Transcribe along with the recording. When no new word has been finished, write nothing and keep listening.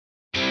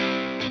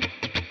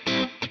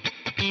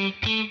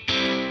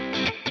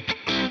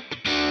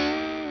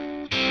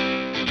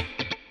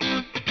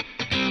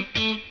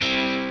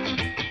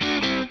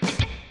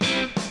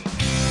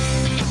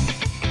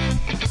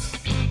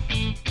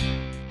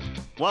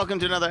Welcome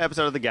to another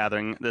episode of The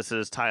Gathering. This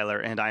is Tyler,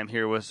 and I'm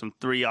here with some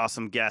three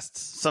awesome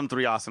guests. I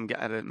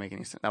didn't make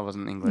any sense. That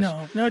wasn't English.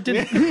 No, it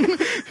didn't.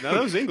 No,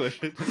 that was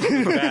English.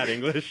 Bad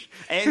English.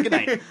 And good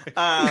night.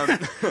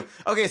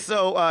 Okay,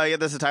 so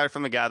this is Tyler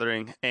from The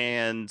Gathering,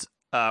 and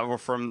we're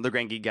from the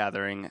Grand Geek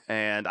Gathering,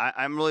 and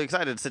I'm really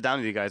excited to sit down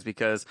with you guys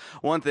because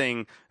one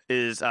thing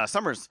is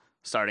summer's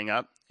starting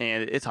up,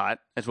 and it's hot.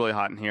 It's really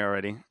hot in here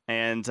already,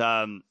 and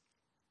I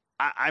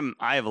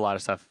have a lot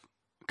of stuff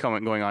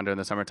going on during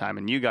the summertime,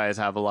 and you guys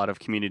have a lot of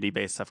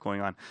community-based stuff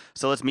going on.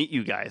 So let's meet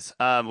you guys.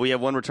 We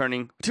have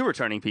two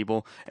returning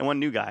people, and one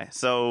new guy.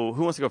 So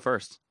who wants to go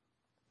first?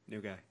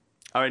 New guy.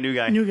 All right, new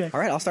guy. All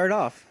right, I'll start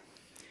off.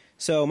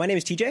 So my name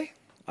is TJ.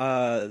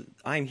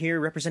 I'm here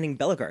representing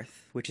Belagarth,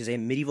 which is a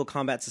medieval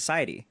combat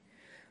society.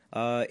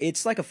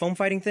 It's like a foam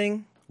fighting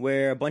thing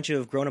where a bunch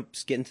of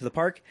grown-ups get into the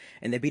park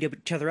and they beat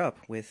each other up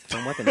with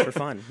foam weapons for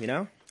fun, you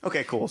know?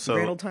 Okay, cool. So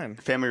grand old time.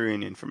 Family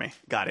reunion for me.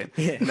 Got it.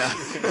 Yeah. No.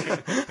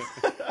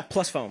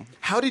 Plus foam.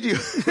 How did you?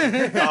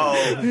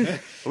 Oh,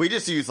 we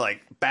just use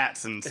like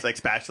bats and like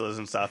spatulas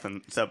and stuff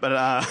and stuff. But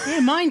Yeah,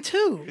 mine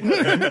too.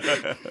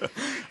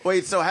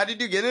 wait. So how did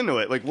you get into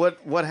it? Like what?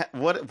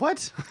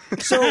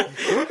 So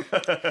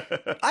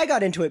I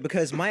got into it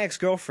because my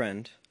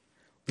ex-girlfriend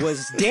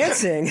was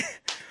dancing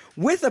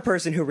with a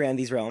person who ran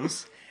these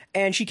realms,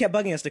 and she kept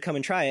bugging us to come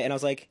and try it. And I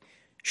was like,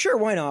 sure,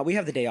 why not? We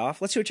have the day off.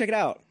 Let's go check it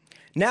out.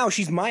 Now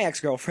she's my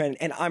ex-girlfriend,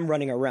 and I'm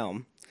running a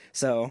realm.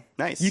 So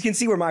nice. You can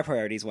see where my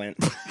priorities went.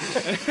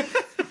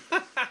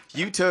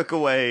 You took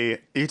away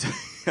like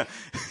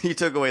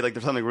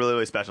there's something really,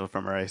 really special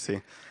from her, I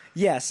see.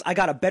 Yes, I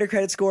got a better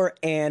credit score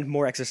and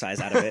more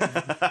exercise out of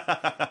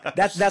it.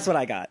 That's what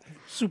I got.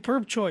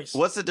 Superb choice.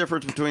 What's the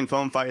difference between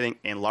foam fighting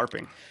and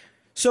LARPing?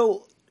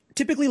 So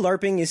typically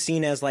LARPing is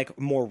seen as like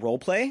more role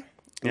play.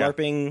 Yeah.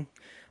 LARPing,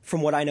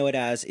 from what I know it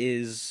as,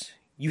 is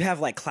you have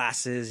like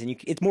classes and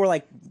it's more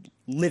like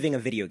living a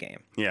video game.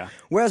 Yeah.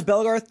 Whereas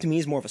Belagarth to me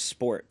is more of a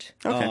sport.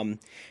 Okay.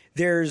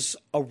 There's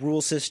a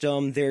rule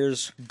system,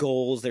 there's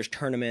goals, there's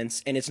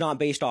tournaments, and it's not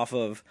based off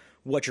of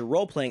what you're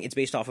role playing, it's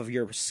based off of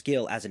your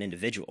skill as an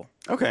individual.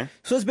 Okay.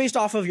 So it's based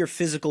off of your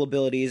physical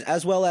abilities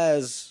as well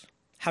as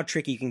how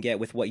tricky you can get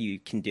with what you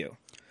can do.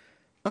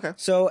 Okay.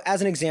 So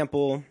as an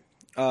example,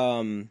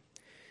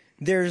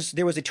 there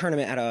was a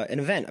tournament at an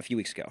event a few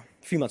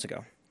months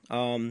ago.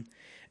 And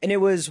it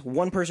was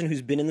one person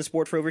who's been in the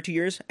sport for over 2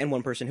 years and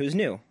one person who's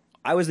new.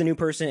 I was the new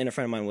person and a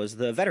friend of mine was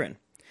the veteran.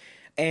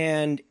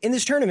 And in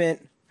this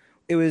tournament,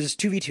 it was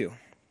 2v2.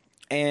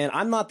 And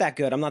I'm not that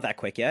good. I'm not that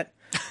quick yet.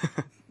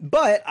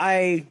 But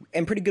I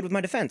am pretty good with my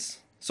defense.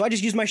 So I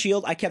just used my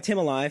shield. I kept him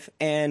alive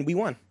and we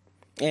won.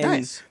 And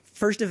nice.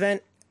 First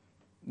event,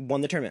 won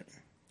the tournament.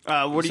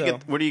 Where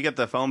do you get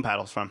the foam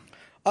paddles from?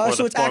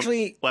 So it's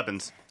actually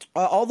weapons.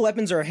 All the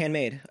weapons are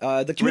handmade.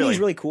 The community is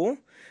really cool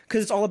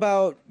because it's all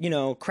about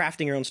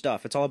crafting your own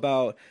stuff. It's all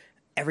about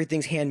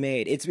everything's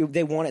handmade.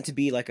 They want it to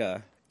be like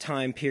a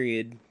time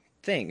period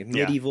thing,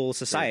 medieval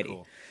society.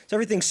 Cool. So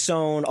everything's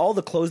sewn. All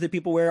the clothes that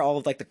people wear, all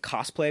of like the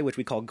cosplay, which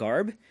we call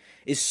garb,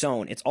 is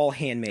sewn. It's all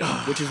handmade,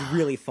 which is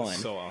really fun.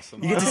 So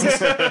awesome. You get to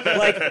see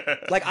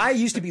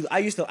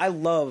I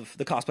love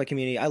the cosplay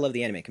community. I love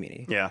the anime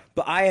community. Yeah.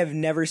 But I have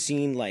never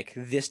seen like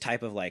this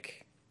type of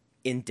like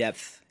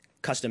in-depth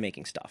custom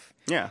making stuff.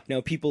 Yeah.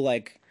 People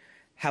like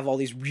have all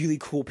these really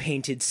cool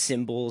painted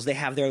symbols. They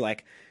have their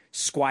like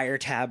squire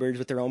tabards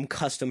with their own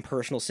custom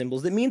personal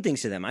symbols that mean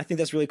things to them. I think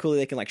that's really cool that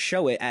they can like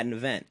show it at an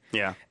event.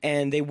 Yeah.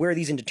 And they wear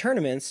these into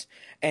tournaments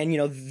and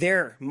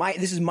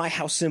this is my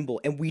house symbol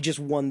and we just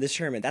won this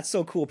tournament. That's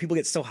so cool. People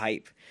get so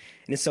hype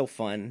and it's so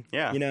fun.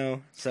 Yeah.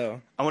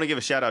 So I want to give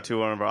a shout out to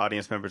one of our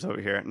audience members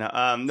over here.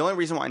 Now, the only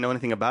reason why I know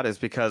anything about it is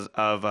because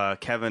of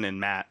Kevin and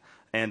Matt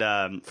and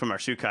from our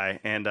Shukai,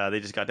 and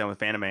they just got done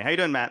with anime. How you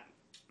doing, Matt?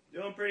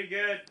 Doing pretty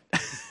good.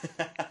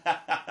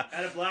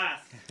 Had a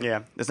blast.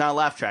 Yeah, it's not a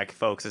laugh track,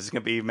 folks. It's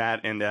going to be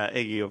Matt and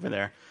Iggy over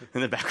there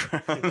in the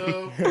background.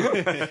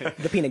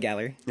 The peanut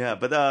gallery. Yeah,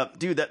 but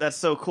dude, that's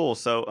so cool.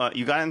 So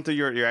you got into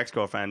your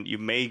ex-girlfriend. You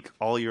make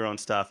all your own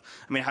stuff.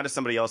 I mean, how does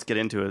somebody else get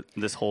into it,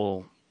 this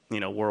whole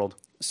world?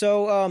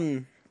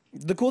 So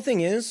the cool thing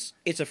is,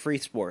 it's a free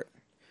sport.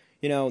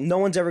 No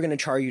one's ever going to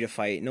charge you to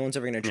fight. No one's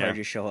ever going to charge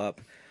you to show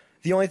up.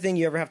 The only thing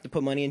you ever have to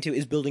put money into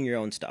is building your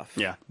own stuff.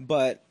 Yeah.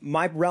 But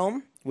my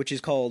realm, which is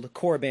called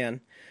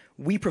Korriban,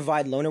 we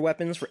provide loaner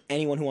weapons for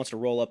anyone who wants to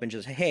roll up and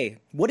just, hey,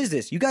 what is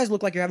this? You guys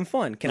look like you're having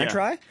fun. Can I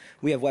try?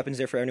 We have weapons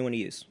there for anyone to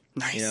use.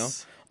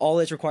 Nice. All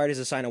that's required is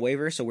to sign a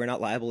waiver, so we're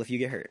not liable if you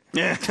get hurt.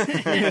 Yeah.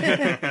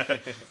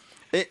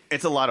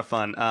 It's a lot of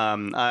fun.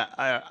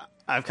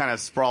 I've kind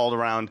of sprawled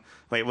around.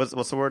 Wait,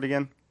 what's the word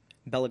again?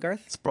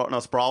 Belagarth?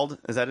 Sprawled?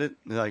 Is that it?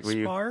 Like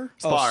Spar?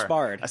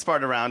 Sparred. I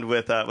sparred around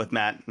with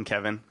Matt and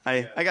Kevin.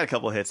 I got a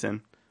couple hits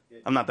in.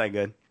 I'm not that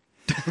good.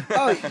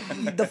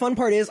 The fun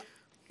part is,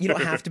 You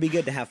don't have to be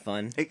good to have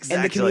fun. And the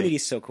Exactly. community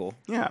is so cool.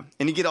 Yeah,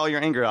 and you get all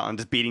your anger out on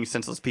just beating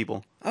senseless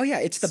people. Oh yeah,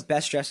 it's the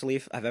best stress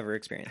relief I've ever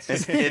experienced.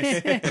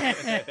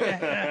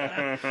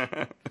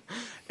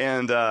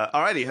 And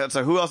alrighty,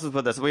 so who else has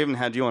put this? We haven't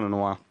had you on in a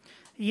while.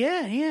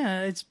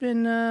 Yeah. It's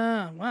been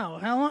wow.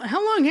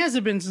 How long has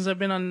it been since I've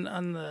been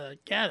on the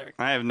gathering?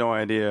 I have no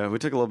idea. We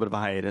took a little bit of a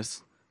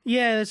hiatus.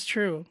 Yeah, that's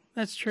true.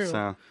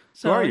 So,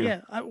 So who are you?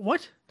 yeah,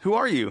 what? Who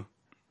are you?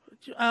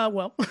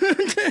 Well,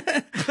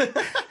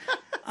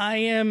 I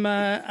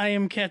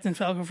am Captain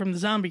Falco from the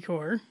Zombie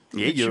Corps.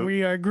 Yeah, which you.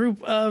 we are a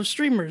group of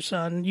streamers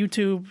on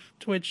YouTube,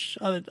 Twitch,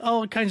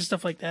 all kinds of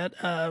stuff like that.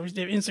 We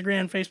do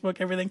Instagram, Facebook,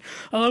 everything,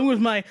 along with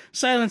my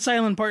silent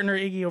partner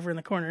Iggy over in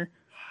the corner.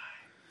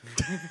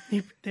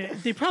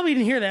 They probably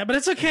didn't hear that, but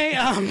it's okay.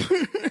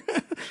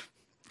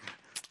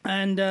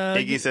 And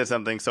Iggy said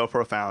something so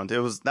profound.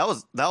 That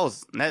was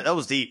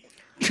deep.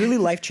 Truly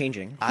life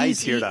changing. I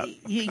teared up.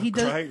 He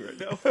does. Crying right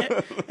now.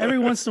 Every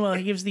once in a while,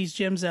 he gives these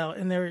gems out,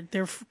 and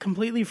they're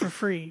completely for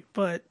free.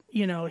 But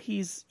you know,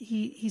 he's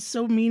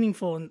so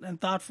meaningful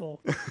and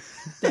thoughtful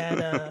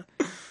that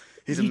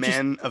He's a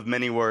man of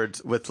many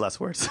words with less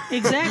words.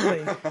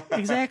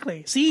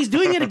 exactly. See, he's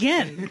doing it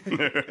again.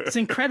 It's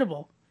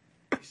incredible.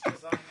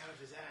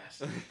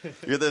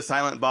 You're the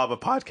Silent Bob of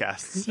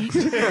podcasts.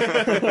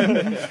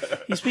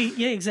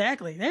 Yeah,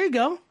 exactly. There you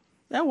go.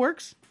 That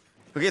works.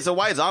 Okay, so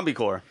why Zombie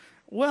Corps?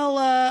 Well,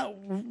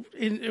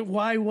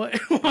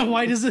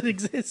 why does it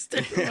exist?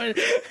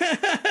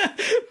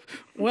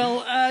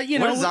 Well, you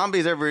know, What did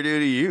zombies ever do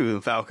to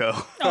you, Falco?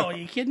 oh, are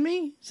you kidding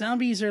me?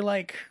 Zombies are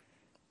like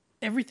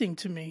everything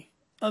to me,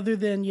 other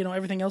than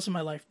everything else in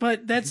my life.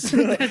 But that's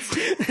only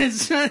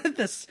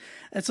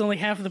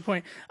half of the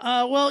point.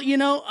 Well,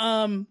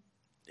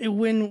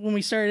 when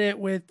we started it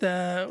with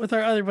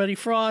our other buddy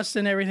Frost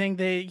and everything,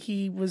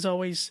 he was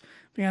always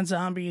big on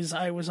zombies.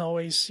 I was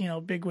always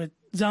big with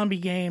zombie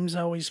games.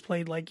 I always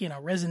played like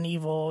Resident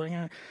Evil,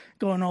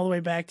 going all the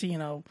way back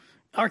to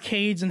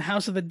arcades and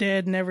House of the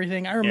Dead and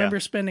everything. I remember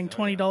spending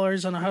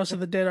 $20 on a House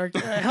of the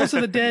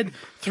Dead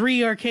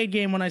 3 arcade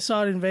game when I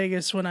saw it in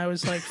Vegas when I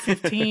was like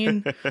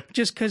 15,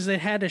 just because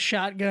it had a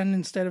shotgun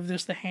instead of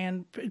just the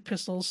hand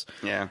pistols.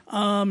 Yeah.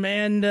 So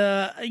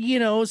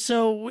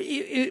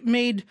it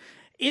made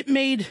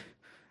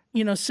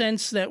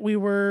sense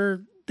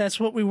that that's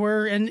what we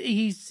were, and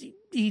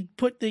he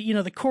put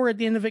the Corps at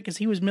the end of it because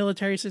he was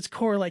military, so it's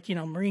Corps like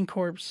Marine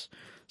Corps.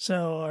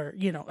 So, or,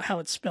 how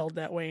it's spelled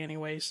that way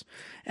anyways.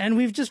 And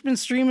we've just been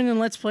streaming and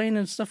Let's Playing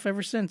and stuff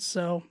ever since.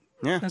 So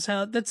Yeah.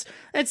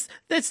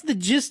 that's the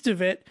gist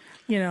of it,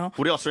 What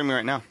are y'all streaming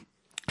right now?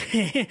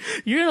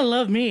 You're going to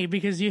love me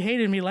because you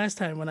hated me last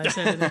time when I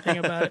said anything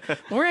about it.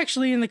 We're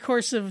actually in the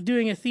course of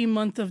doing a theme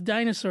month of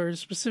dinosaurs,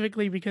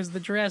 specifically because the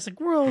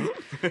Jurassic World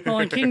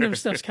Fallen Kingdom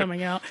stuff's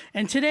coming out.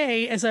 And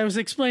today, as I was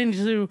explaining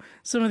to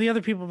some of the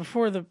other people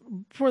before the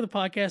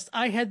podcast,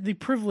 I had the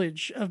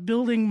privilege of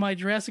building my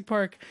Jurassic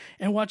Park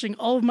and watching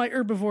all of my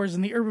herbivores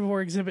in the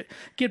herbivore exhibit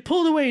get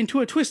pulled away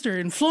into a twister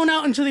and flown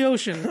out into the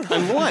ocean.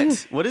 And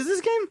what? What is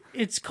this game?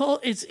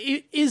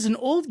 It is an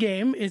old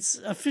game. It's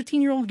a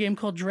 15-year-old game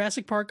called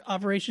Jurassic Park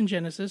Operation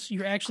Genesis.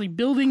 You're actually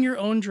building your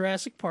own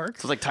Jurassic Park.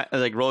 So it's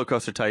like Roller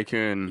Coaster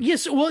Tycoon.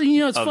 Yes, well,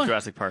 it's of fun.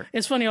 Jurassic Park.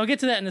 It's funny. I'll get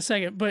to that in a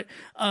second. But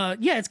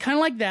it's kind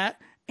of like that.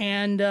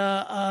 And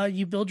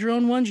you build your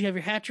own ones. You have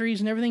your hatcheries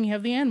and everything. You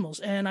have the animals.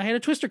 And I had a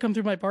twister come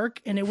through my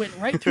park, and it went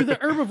right through the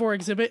herbivore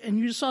exhibit, and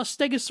you just saw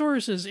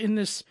stegosauruses in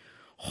this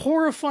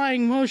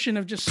horrifying motion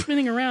of just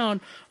spinning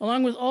around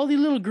along with all the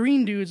little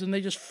green dudes, and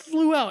they just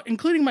flew out,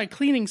 including my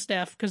cleaning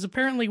staff, because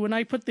apparently when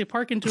I put the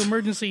park into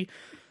emergency,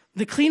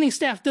 the cleaning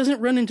staff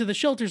doesn't run into the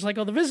shelters like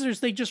all the visitors.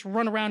 They just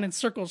run around in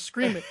circles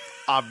screaming.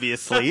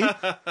 Obviously.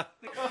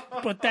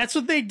 But that's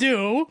what they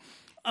do.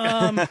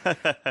 One of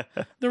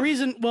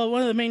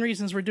the main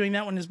reasons we're doing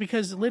that one is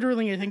because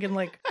literally you're thinking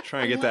like...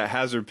 Trying to get that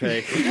hazard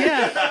pay.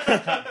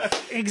 Yeah,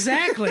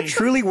 exactly.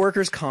 Truly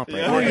workers' comp.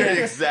 Right Oh, there.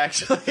 yeah,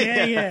 exactly.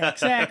 Yeah,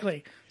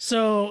 exactly.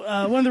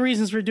 So one of the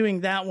reasons we're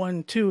doing that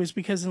one too is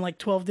because in like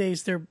 12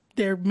 days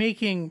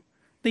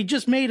they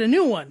just made a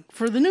new one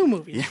for the new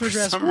movie. For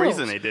Jurassic some World.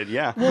 reason they did,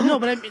 yeah. Well, no,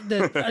 but I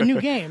mean, a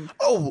new game.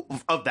 Oh,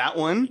 of that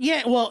one?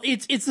 Yeah, well,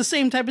 it's the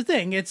same type of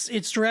thing. It's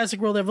Jurassic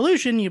World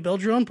Evolution. You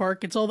build your own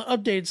park. It's all the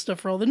updated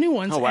stuff for all the new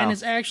ones, Oh, wow. and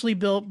it's actually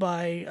built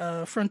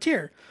by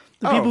Frontier,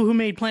 the people who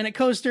made Planet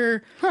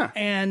Coaster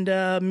and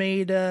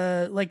made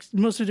like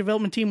most of the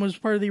development team was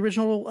part of the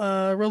original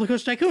Roller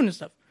Coaster Tycoon and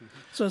stuff.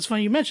 So it's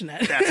funny you mentioned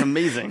that. That's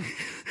amazing.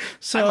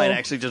 So, I might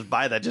actually just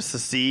buy that just to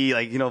see,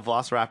 like,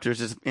 Velociraptors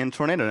just in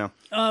Tornado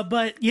now.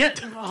 but yet,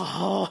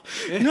 no.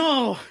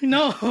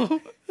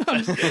 I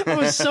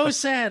was so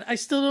sad. I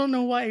still don't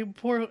know why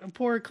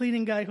poor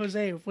cleaning guy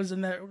Jose was in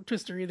that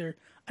twister either.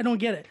 I don't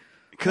get it.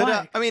 Could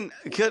Why?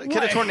 could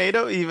Why? a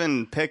tornado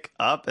even pick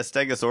up a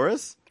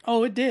Stegosaurus?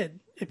 Oh, it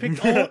did. It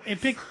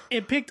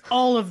picked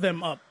all of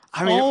them up.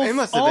 I mean, it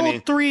must have all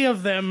been 3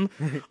 of them,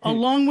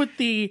 along with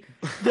the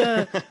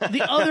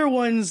other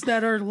ones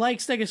that are like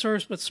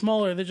Stegosaurus but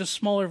smaller. They're just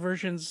smaller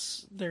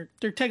versions. They're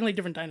technically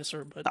different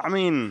dinosaur, but I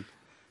mean,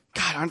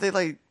 God, aren't they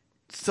like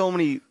so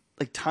many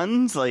like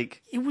tons?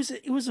 Like It was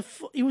a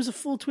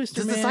full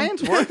twister. does man. the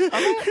science work?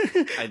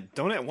 I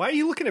don't. Why are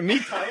you looking at me,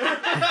 Tyler?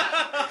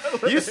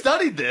 You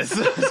studied this.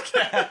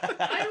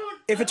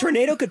 If a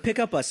tornado could pick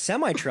up a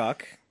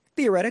semi-truck,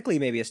 theoretically,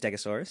 maybe a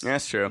stegosaurus.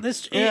 That's true.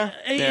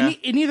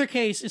 In either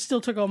case, it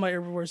still took all my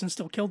herbivores and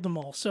still killed them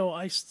all. So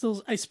I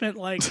spent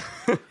like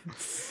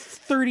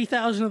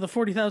 $30,000 of the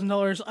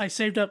 $40,000 I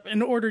saved up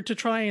in order to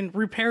try and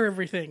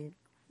repairing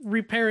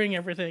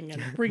everything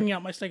and bringing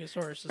out my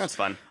stegosaurus. That's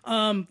fun.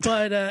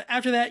 But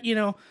after that,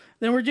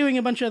 then we're doing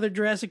a bunch of other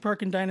Jurassic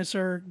Park and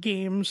dinosaur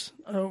games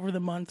over the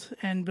month,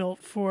 and built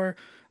for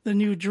the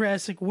new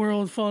Jurassic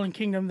World Fallen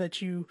Kingdom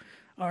that you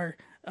are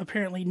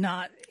apparently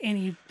not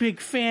any big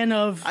fan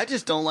of. I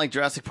just don't like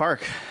Jurassic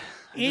Park.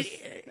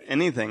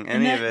 Anything,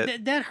 any of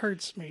it. That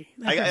hurts me.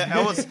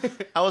 I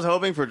was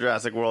hoping for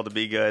Jurassic World to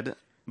be good,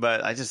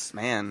 but I just,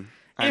 man.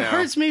 It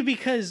hurts me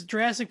because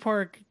Jurassic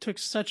Park took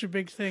such a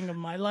big thing of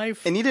my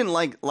life. And you didn't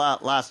like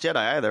Last Jedi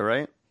either,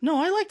 right?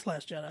 No, I liked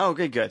Last Jedi. Oh,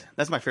 okay, good.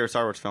 That's my favorite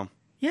Star Wars film.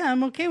 Yeah,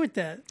 I'm okay with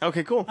that.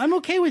 Okay, cool. I'm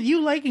okay with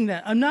you liking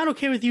that. I'm not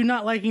okay with you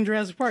not liking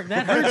Jurassic Park.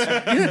 That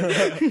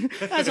hurts me.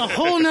 That's a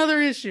whole nother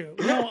issue.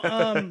 No,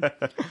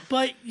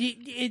 but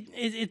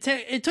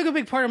it took a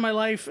big part of my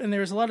life, and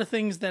there was a lot of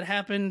things that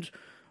happened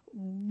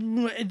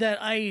that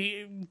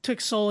I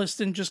took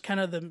solace in, just kind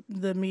of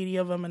the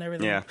media of them and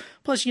everything. Yeah.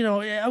 Plus,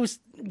 I was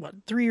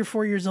 3 or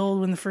 4 years old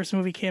when the first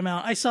movie came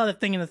out. I saw that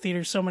thing in the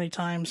theater so many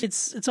times.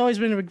 It's always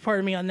been a big part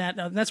of me on that.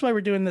 Now, that's why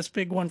we're doing this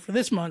big one for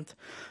this month.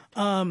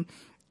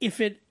 If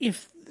the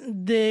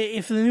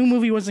new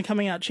movie wasn't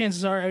coming out,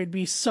 chances are I would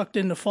be sucked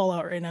into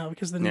Fallout right now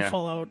because the new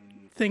Fallout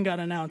thing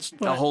got announced.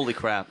 But, oh, holy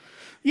crap.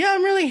 Yeah,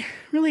 I'm really,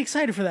 really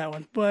excited for that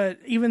one. But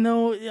even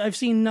though I've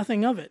seen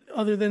nothing of it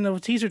other than the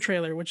teaser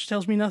trailer, which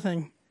tells me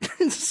nothing.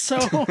 So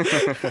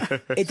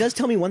it does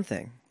tell me one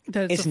thing.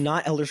 that It's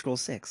not Elder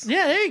Scrolls 6.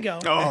 Yeah, there you go.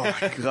 Oh,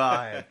 my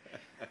God.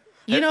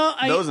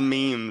 Those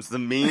memes. The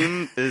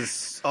meme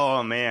is,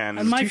 oh, man.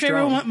 My too favorite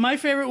strong. one. My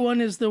favorite one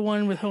is the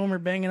one with Homer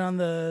banging on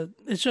the.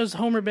 It shows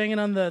Homer banging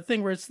on the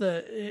thing where it's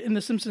in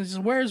the Simpsons. He says,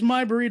 "Where's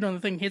my burrito?" And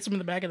the thing hits him in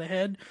the back of the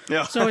head.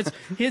 Yeah. So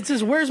it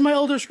says, "Where's my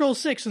Elder Scrolls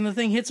 6?" And the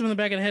thing hits him in the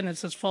back of the head, and it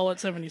says Fallout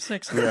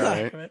 76. On the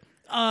back of it.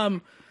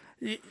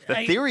 The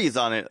theories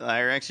on it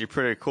are actually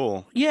pretty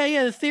cool.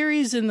 Yeah, the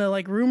theories and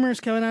the rumors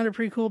coming out are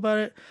pretty cool about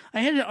it. I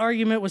had an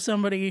argument with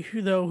somebody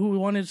who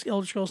wanted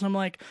Elder Scrolls, and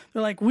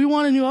they're like, we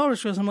want a new Elder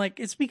Scrolls. I'm like,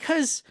 it's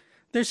because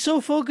they're so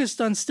focused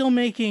on still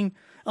making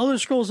Elder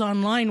Scrolls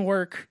Online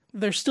work.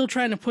 They're still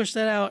trying to push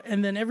that out,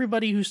 and then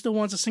everybody who still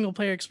wants a single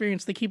player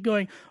experience, they keep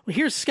going, well,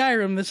 here's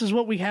Skyrim. This is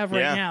what we have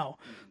right now.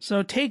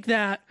 So take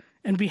that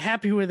and be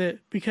happy with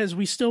it, because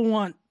we still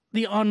want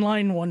the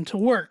online one to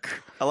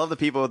work. I love the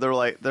people.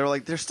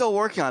 They're still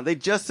working on it. They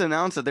just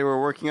announced that they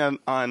were working on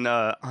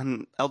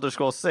Elder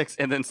Scrolls 6,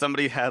 and then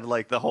somebody had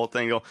the whole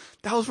thing go,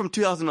 that was from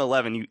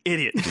 2011, you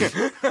idiot.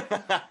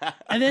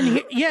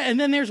 And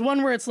then there's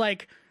one where it's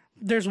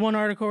there's one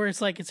article where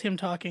it's him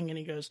talking, and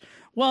he goes,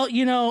 well,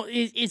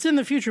 it's in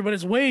the future, but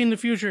it's way in the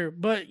future.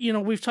 But,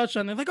 we've touched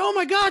on it. Like, oh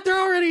my God, they're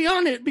already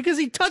on it because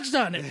he touched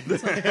on it.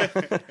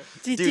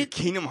 Dude,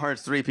 Kingdom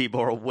Hearts 3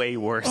 people are way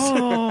worse.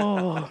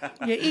 Oh,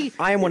 yeah.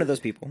 I am one of those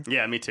people.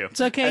 Yeah, me too.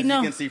 It's okay. As No,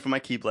 you can see from my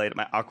Keyblade,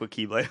 my Aqua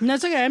Keyblade. no,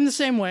 it's okay. I'm the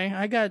same way.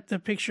 I got the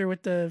picture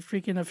with the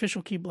freaking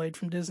official Keyblade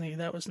from Disney.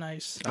 That was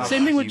nice.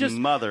 Same thing with just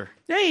mother.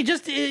 Hey,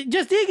 just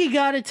Iggy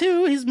got it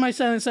too. He's my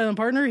silent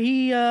partner.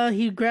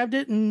 He grabbed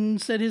it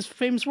and said his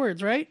famous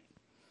words, right?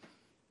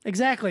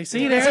 Exactly.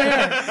 See there.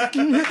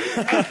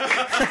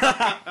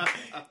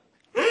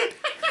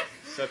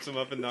 Sets him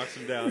up and knocks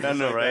him down. I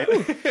know, right?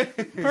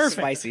 Perfect.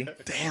 Spicy.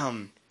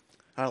 Damn.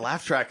 Our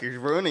laugh track is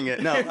ruining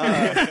it. No.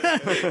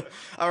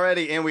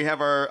 Alrighty, and we have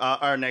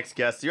our next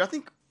guest. Who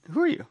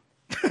are you?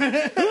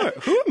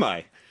 Who am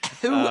I?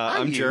 Who are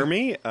I'm you?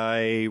 Jeremy.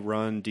 I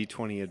run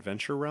D20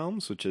 Adventure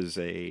Realms, which is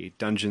a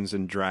Dungeons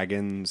and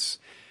Dragons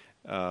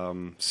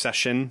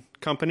session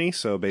company.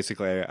 So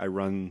basically, I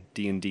run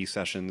D&D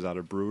sessions out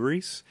of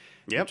breweries,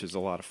 which is a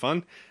lot of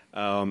fun.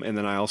 And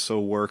then I also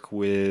work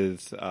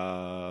with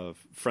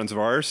friends of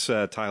ours,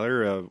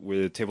 Tyler,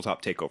 with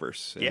Tabletop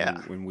Takeovers.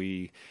 And when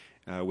we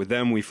with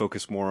them, we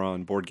focus more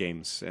on board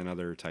games and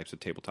other types of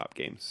tabletop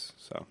games.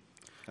 So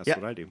that's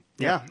what I do.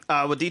 Yeah.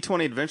 With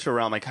D20 Adventure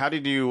Realm, how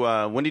did you?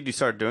 When did you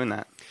start doing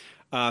that?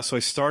 So I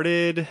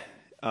started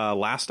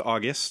last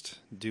August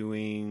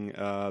doing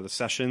the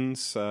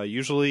sessions,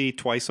 usually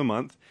twice a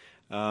month.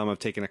 I've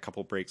taken a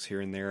couple breaks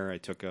here and there. I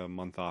took a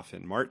month off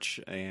in March,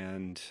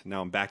 and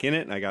now I'm back in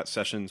it. And I got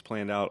sessions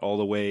planned out all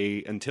the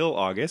way until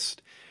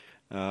August.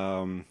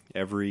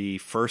 Every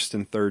first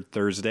and third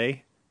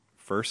Thursday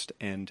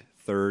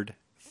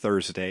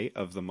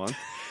of the month.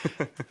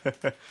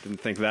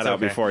 Didn't think that out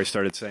before I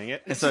started saying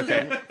it. It's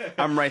okay.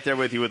 I'm right there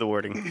with you with the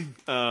wording.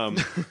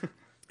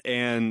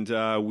 And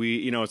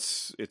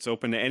it's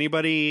open to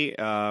anybody.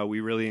 We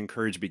really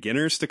encourage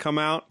beginners to come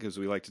out because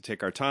we like to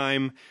take our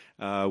time.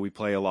 We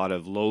play a lot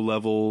of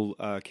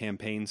low-level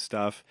campaign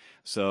stuff.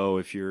 So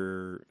if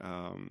you're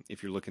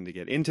looking to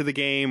get into the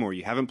game or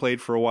you haven't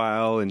played for a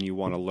while and you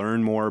want to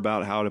learn more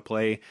about how to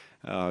play,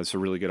 it's a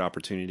really good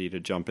opportunity to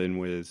jump in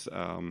with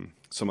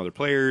some other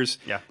players.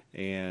 Yeah.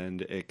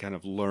 And kind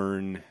of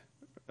learn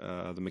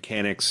the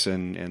mechanics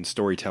and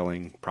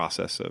storytelling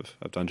process of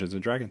Dungeons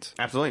and Dragons.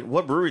 Absolutely.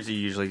 What breweries do you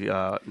usually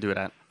do it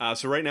at?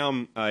 So right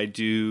now I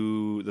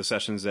do the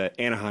sessions at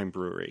Anaheim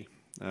Brewery.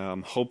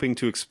 Hoping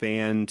to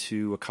expand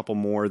to a couple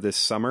more this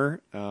summer,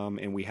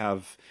 and we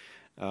have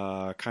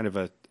kind of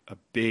a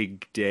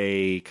big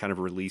day, kind of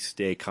release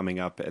day coming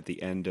up at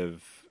the end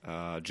of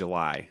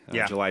July.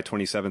 July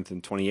 27th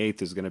and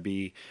 28th is going to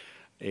be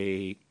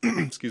a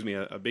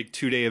a big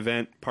 2-day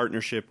event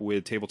partnership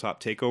with Tabletop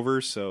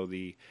Takeovers. So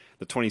the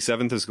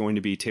 27th is going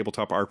to be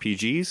Tabletop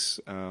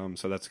RPGs.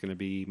 So that's going to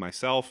be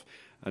myself,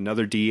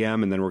 another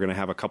DM, and then we're going to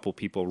have a couple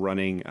people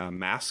running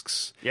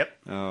masks. Yep.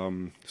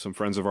 Some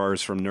friends of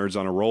ours from Nerds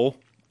on a Roll,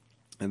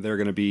 and they're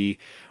going to be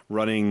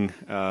running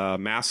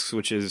masks,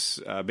 which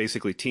is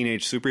basically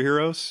teenage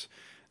superheroes.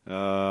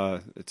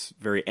 It's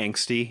very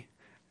angsty,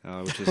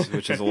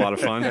 which is a lot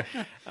of fun.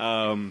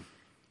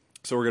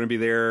 So we're going to be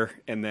there,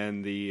 and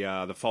then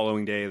the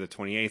following day, the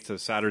 28th, so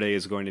Saturday,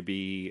 is going to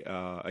be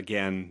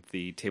again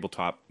the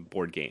tabletop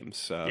board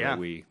games that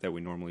we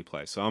normally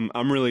play. So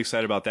I'm really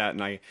excited about that,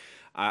 and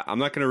I'm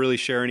not going to really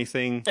share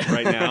anything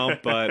right now,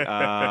 but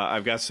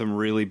I've got some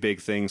really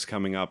big things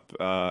coming up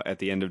at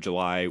the end of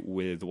July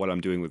with what I'm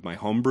doing with my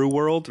homebrew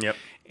world. Yep.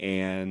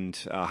 And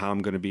how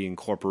I'm going to be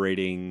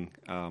incorporating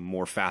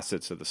more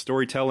facets of the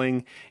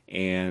storytelling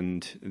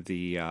and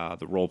the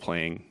role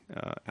playing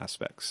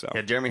aspects. So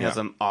yeah, Jeremy has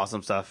some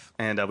awesome stuff,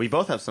 and we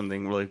both have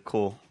something really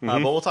cool.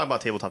 But we'll talk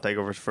about tabletop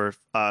takeovers for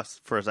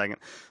a second.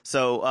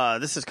 So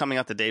this is coming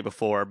out the day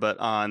before, but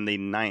on the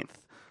 9th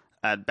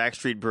at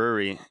Backstreet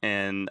Brewery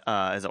in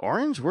is it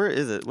Orange? Where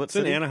is it? What's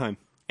it's in Anaheim.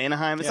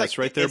 Anaheim. It's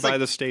right there by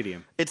the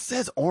stadium. It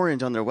says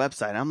Orange on their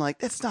website. I'm like,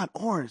 it's not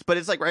Orange, but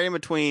it's like right in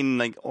between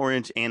like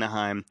Orange,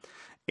 Anaheim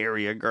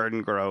area,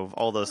 Garden Grove,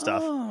 all those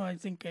stuff. Oh, I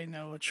think I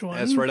know which one.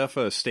 It's right off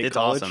of State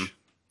College. Awesome.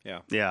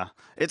 Yeah.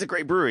 It's a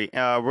great brewery.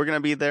 We're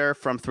gonna be there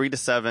from 3 to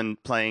 7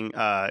 playing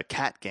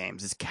cat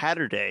games. It's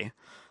Catterday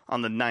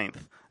on the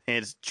 9th, and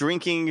it's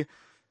drinking,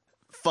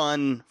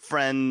 fun,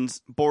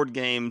 friends, board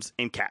games,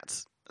 and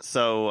cats.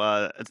 So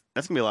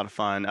that's going to be a lot of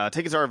fun.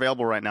 Tickets are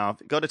available right now.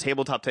 Go to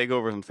Tabletop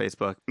Takeovers on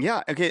Facebook.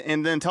 Yeah, okay,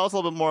 and then tell us a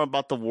little bit more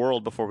about the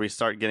world before we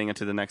start getting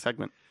into the next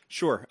segment.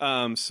 Sure.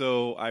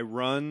 So I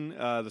run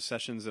the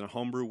sessions in a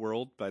homebrew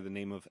world by the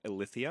name of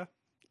Elithia.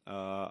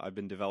 I've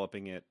been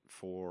developing it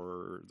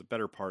for the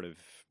better part of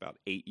about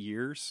 8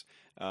 years.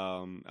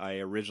 I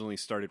originally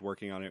started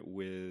working on it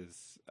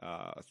with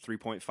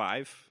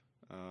 3.5.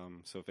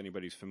 So if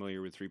anybody's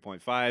familiar with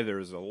 3.5,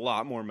 there's a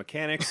lot more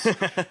mechanics,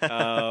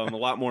 a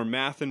lot more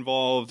math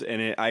involved,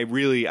 and I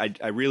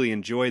really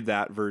enjoyed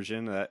that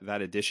version,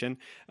 that edition.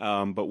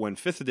 But when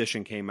 5th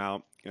edition came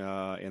out,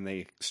 and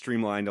they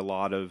streamlined a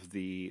lot of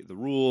the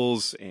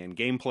rules and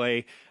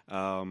gameplay,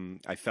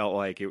 I felt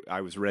like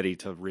I was ready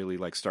to really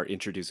like start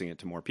introducing it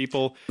to more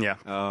people. Yeah.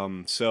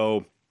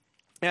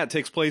 Yeah, it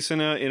takes place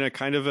in a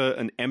kind of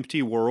an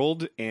empty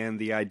world, and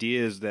the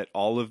idea is that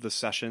all of the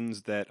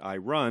sessions that I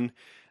run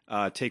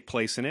take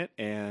place in it,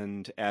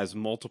 and as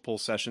multiple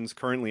sessions.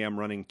 Currently, I'm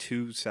running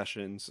 2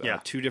 sessions,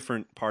 2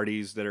 different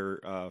parties that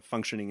are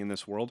functioning in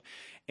this world,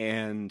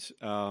 and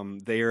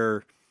they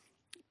are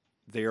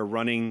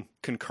running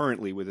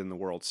concurrently within the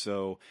world.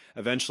 So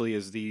eventually,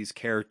 as these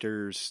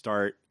characters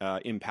start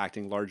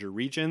impacting larger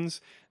regions,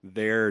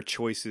 their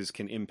choices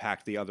can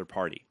impact the other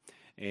party,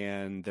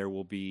 and there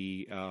will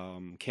be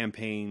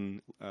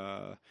campaign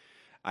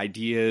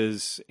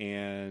ideas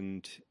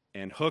and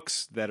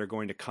hooks that are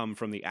going to come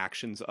from the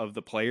actions of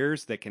the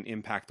players that can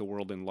impact the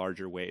world in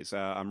larger ways.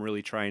 I'm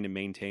really trying to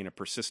maintain a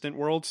persistent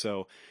world,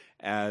 so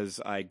as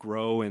I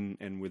grow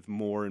and with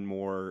more and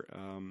more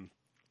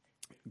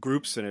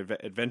groups and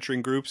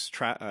adventuring groups,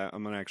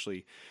 I'm going to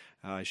actually,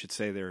 I should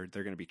say they're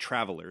going to be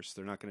travelers.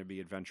 They're not going to be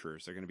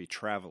adventurers. They're going to be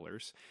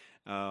travelers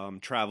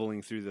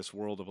traveling through this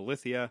world of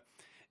Elithia.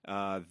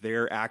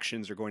 Their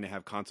actions are going to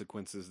have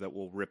consequences that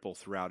will ripple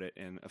throughout it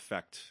and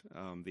affect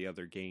the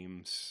other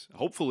games,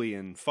 hopefully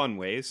in fun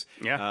ways.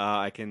 Yeah.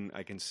 I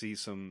can see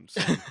some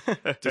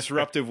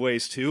disruptive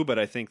ways too, but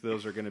I think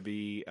those are going to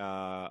be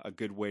a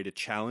good way to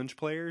challenge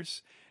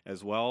players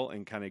as well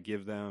and kind of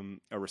give them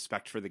a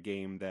respect for the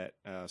game that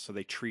so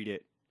they treat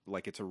it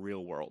like it's a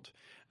real world.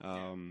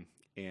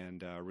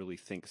 And really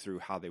think through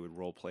how they would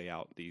role play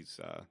out these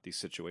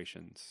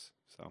situations.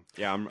 So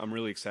yeah, I'm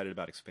really excited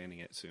about expanding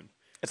it soon.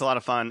 It's a lot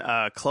of fun.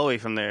 Chloe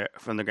from the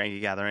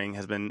Grangy Gathering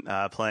has been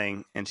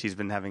playing, and she's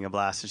been having a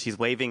blast. She's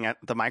waving at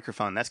the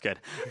microphone. That's good.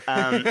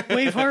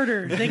 Wave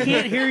harder. They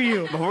can't hear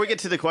you. Before we get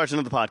to the question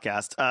of the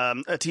podcast,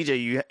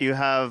 TJ,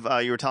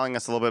 you were telling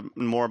us a little bit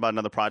more about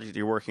another project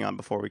you're working on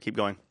before we keep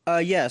going.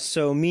 Yes.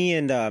 So me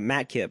and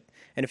Matt Kipp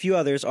and a few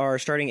others are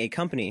starting a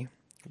company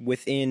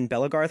within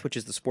Belagarth, which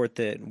is the sport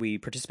that we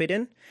participate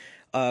in,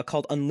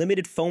 called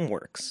Unlimited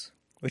Foamworks,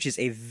 which is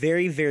a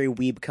very, very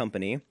weeb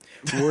company.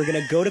 We're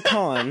going to go to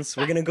cons.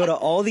 We're going to go to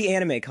all the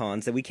anime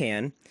cons that we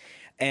can.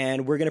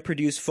 And we're going to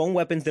produce foam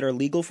weapons that are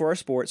legal for our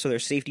sport. So they're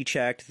safety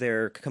checked.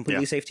 They're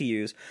completely safe to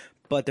use.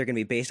 But they're going to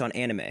be based on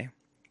anime.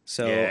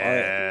 So,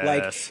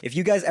 if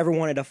you guys ever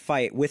wanted to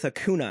fight with a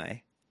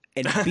kunai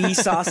and be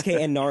Sasuke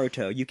and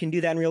Naruto, you can do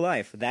that in real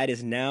life. That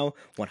is now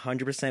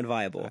 100%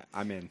 viable.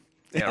 I'm in.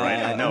 Yeah,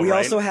 right. I know, we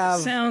right? also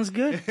have Sounds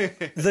good.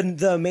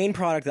 the main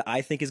product that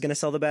I think is going to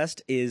sell the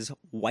best is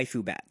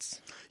waifu bats.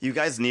 You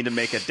guys need to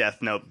make a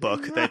Death Note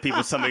book that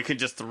somebody can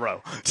just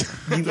throw.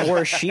 Or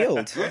a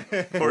shield.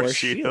 or a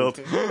shield.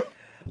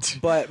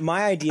 But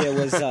my idea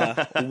was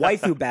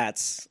waifu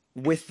bats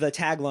with the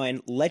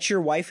tagline, let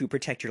your waifu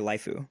protect your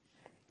laifu.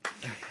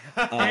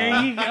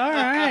 There you go.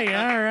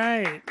 All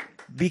right.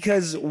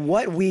 Because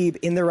what weeb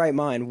in their right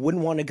mind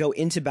wouldn't want to go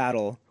into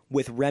battle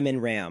with Rem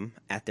and Ram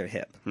at their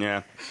hip?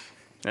 Yeah,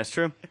 that's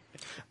true.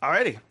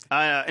 Alrighty.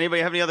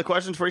 Anybody have any other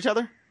questions for each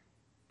other?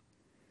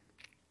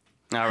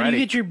 How do you Alrighty.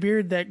 get your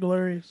beard that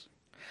glorious?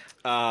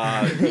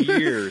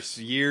 Years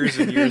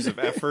and years of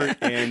effort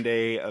and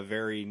a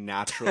very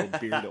natural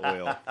beard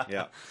oil.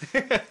 Yeah.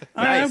 All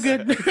right, I'm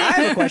good. I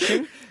have a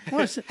question.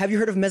 What's it? Have you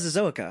heard of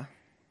Mesozoica?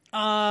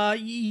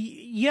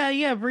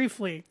 Yeah,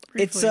 briefly.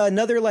 It's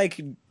another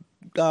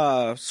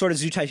sort of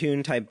Zoo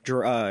Tycoon type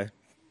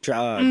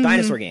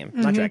dinosaur game,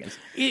 not dragons.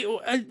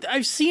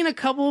 I've seen a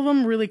couple of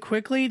them really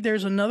quickly.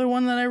 There's another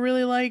one that I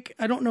really like.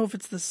 I don't know if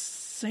it's the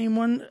same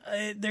one.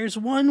 There's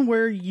one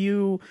where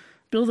you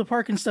build a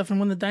park and stuff, and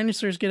when the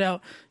dinosaurs get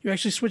out, you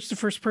actually switch to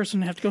first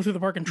person and have to go through the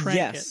park and trank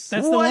it. That's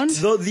the one?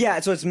 So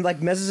it's like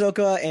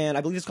Mesozoica, and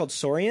I believe it's called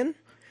Saurian.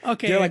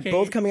 Okay. They're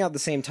both coming out at the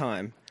same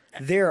time.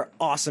 They're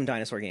awesome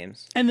dinosaur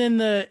games. And then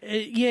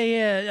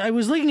I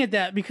was looking at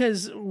that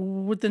because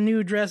with the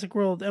new Jurassic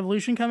World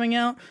Evolution coming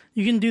out,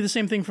 you can do the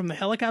same thing from the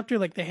helicopter.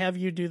 Like they have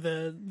you do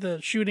the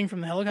shooting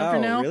from the helicopter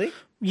now. Oh, really?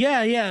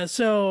 Yeah.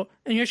 So,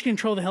 and you actually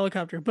control the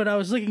helicopter. But I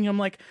was looking, I'm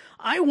like,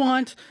 I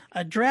want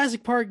a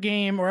Jurassic Park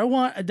game, or I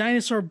want a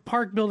dinosaur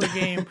park builder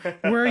game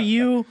where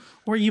you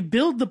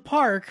build the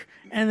park,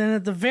 and then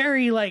at the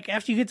very,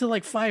 after you get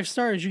to 5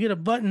 stars, you get a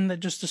button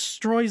that just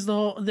destroys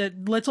that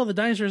lets all the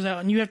dinosaurs out,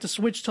 and you have to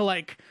switch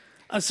to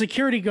a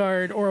security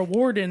guard or a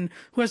warden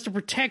who has to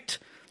protect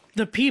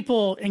the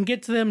people and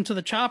get to them to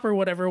the chopper or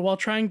whatever while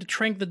trying to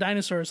trank the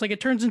dinosaurs. It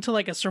turns into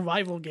a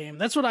survival game.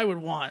 That's what I would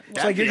want.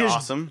 That'd be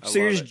awesome. So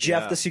you're just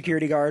Jeff, the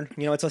security guard.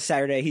 It's a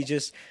Saturday. He's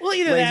just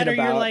either that or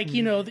about.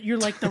 you're you're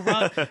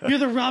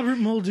the Robert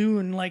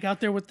Muldoon, out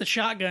there with the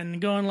shotgun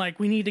going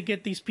we need to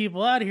get these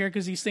people out of here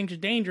because these things are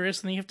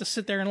dangerous. And then you have to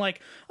sit there and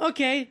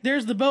okay,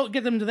 there's the boat,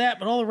 get them to that,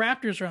 but all the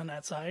raptors are on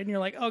that side, and you're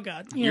like, oh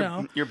god,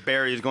 Your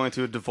Barry's going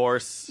through a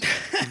divorce.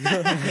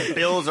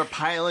 Bills are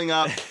piling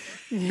up.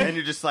 And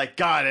you're just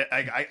God,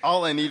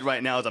 all I need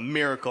right now is a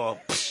miracle.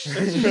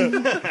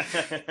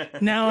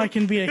 Now I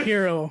can be a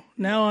hero.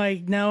 Now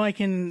I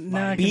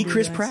can Be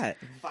Chris nice. Pratt.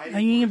 I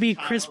can be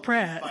Chris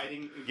Pratt.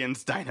 Fighting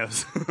against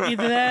dinos.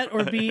 Either that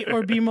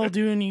or be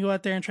Muldoon. You go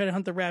out there and try to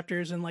hunt the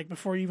raptors, and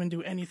before you even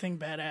do anything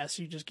badass,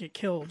 you just get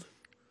killed.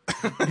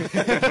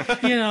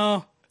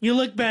 You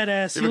look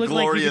badass. You a look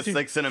glorious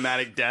like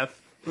cinematic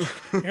death.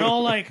 you're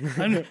all I'm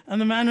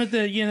the man with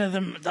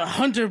the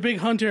hunter, big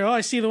hunter. Oh,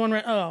 I see the one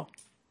right. Oh.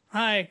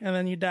 Hi, and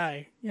then you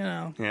die,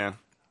 Yeah.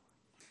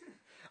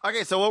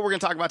 Okay, so what we're going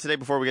to talk about today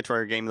before we get to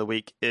our game of the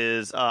week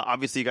is,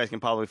 obviously you guys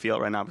can probably feel it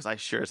right now because I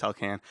sure as hell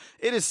can.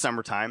 It is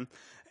summertime.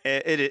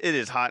 It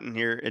is hot in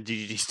here at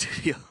GGG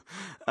Studio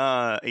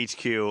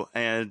HQ,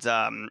 and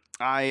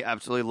I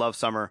absolutely love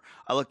summer.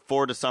 I look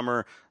forward to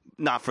summer,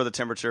 not for the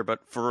temperature, but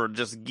for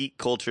just geek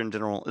culture in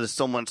general. There's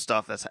so much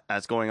stuff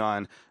that's going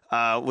on.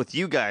 With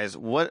you guys,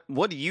 what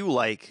do you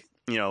like,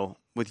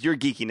 with your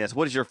geekiness?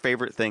 What is your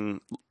favorite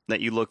thing that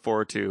you look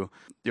forward to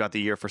throughout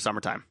the year for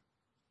summertime?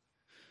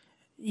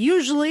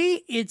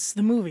 Usually it's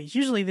the movies.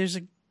 Usually there's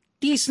a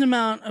decent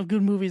amount of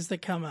good movies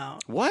that come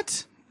out.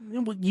 What?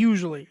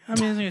 Usually. I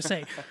was going to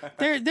say,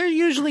 there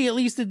usually at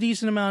least a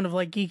decent amount of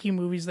geeky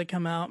movies that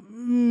come out.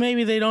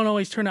 Maybe they don't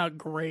always turn out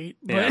great,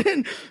 but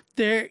and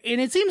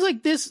it seems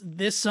like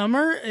this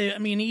summer, I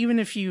mean, even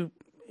if you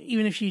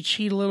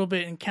cheat a little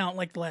bit and count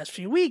the last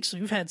few weeks,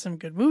 we've had some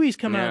good movies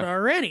come out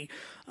already.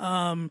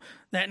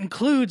 That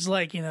includes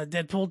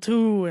Deadpool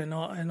 2 and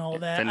all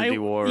that. Infinity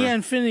War. Yeah,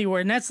 Infinity War.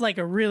 And that's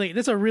a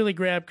really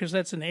grab because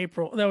that's in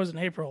April. That was in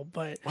April,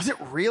 but Was it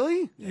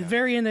really?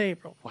 very end of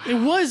April. Wow. It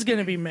was going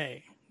to be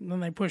May.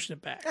 Then they pushed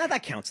it back.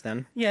 That counts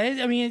then. Yeah,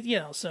 I mean,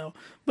 so,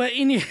 but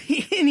in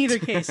either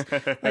case,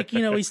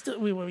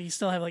 we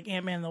still have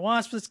Ant-Man and the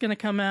Wasp that's going to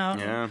come out.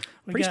 Yeah.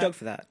 Pretty stoked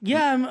for that.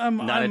 Yeah, I'm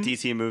Not a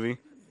DC movie.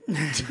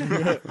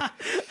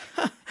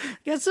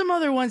 got some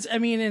other ones. I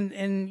mean,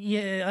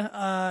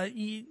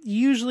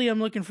 usually I'm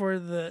looking for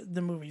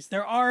the movies.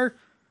 There are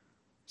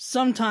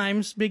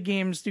sometimes big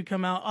games do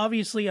come out.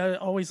 Obviously, I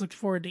always look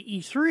forward to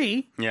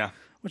E3. Yeah.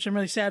 Which I'm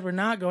really sad we're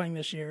not going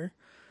this year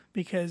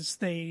because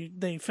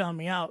they found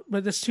me out.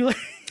 But it's too late.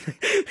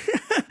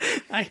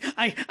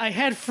 I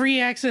had free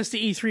access to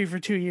E3 for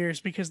 2 years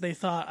because they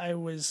thought I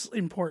was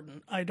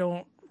important. I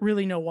don't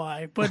really know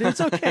why, but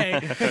it's okay.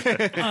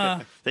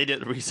 They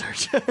did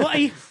research.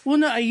 I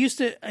used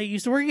to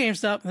work at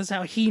GameStop. That's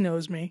how he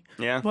knows me.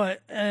 Yeah.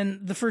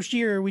 And the first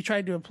year we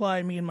tried to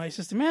apply, me and my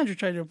assistant manager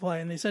tried to apply,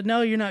 and they said,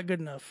 no, you're not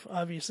good enough,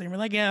 obviously. And we're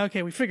like, yeah,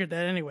 okay, we figured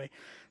that anyway.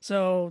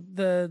 So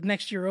the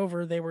next year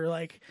over, they were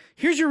like,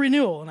 here's your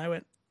renewal. And I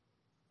went,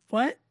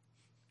 what?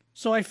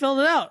 So I filled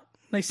it out.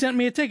 They sent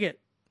me a ticket,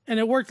 and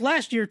it worked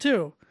last year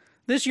too.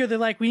 This year they're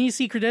like, we need to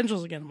see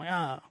credentials again. I'm like,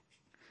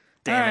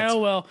 Damn all right, it. oh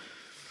well.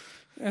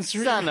 That's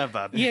Son of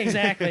a... Yeah,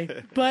 exactly.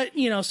 But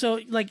so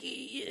like,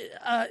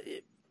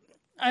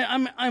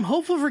 I'm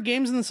hopeful for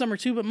games in the summer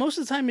too. But most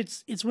of the time,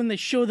 it's when they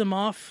show them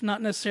off,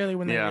 not necessarily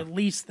when they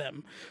release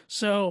them.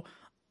 So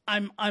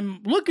I'm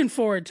looking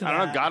forward to that. I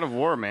don't know, God of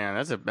War, man.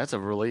 That's a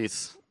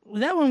release.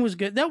 That one was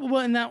good. That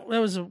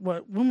was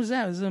what? When was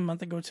that? It was a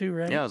month ago too,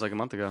 right? Yeah, it was like a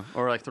month ago,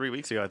 or like 3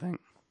 weeks ago, I think.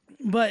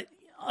 But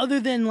other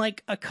than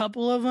like a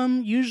couple of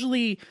them,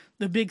 usually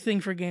the big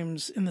thing for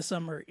games in the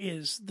summer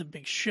is the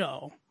big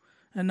show,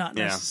 and not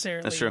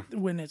necessarily that's true.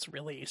 when it's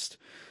released.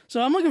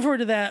 So I'm looking forward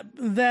to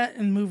that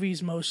and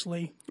movies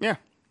mostly. Yeah.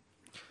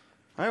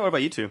 All right, what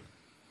about you two?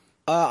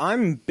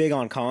 I'm big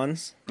on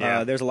cons.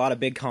 Yeah. There's a lot of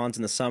big cons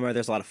in the summer.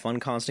 There's a lot of fun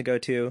cons to go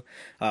to.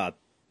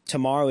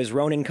 Tomorrow is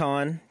Ronin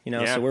Con,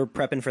 so we're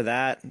prepping for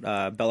that.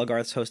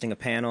 Belagarth's hosting a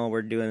panel.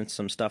 We're doing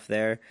some stuff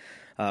there.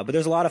 But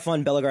there's a lot of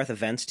fun Belagarth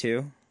events,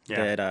 too.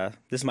 Yeah. That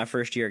this is my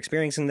first year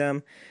experiencing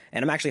them.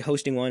 And I'm actually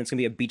hosting one. It's going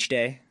to be a beach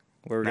day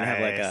where we're going to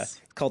have Nice.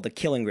 called the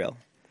Killing Grill.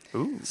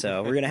 Ooh.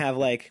 So we're going to have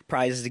like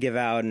prizes to give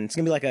out, and it's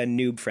going to be like a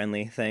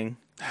noob-friendly thing.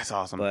 That's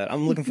awesome. But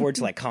I'm looking forward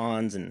to like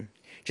cons and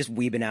just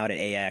weebing out at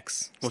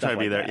AX. We'll stuff try to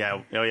be like there.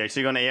 that. Yeah. Oh, yeah.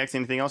 So you're going to AX.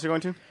 Anything else you're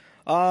going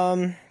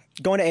to?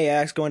 Going to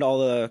AX, going to all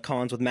the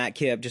cons with Matt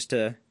Kipp just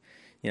to,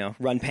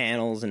 run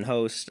panels and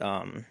host.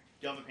 What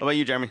about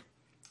you, Jeremy?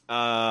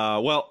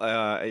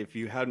 If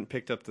you hadn't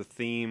picked up the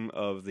theme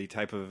of the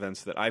type of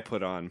events that I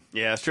put on,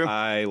 Yeah, that's true.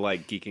 I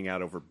like geeking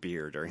out over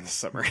beer during the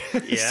summer.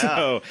 Yeah.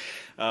 So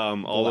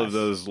all of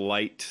those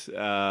light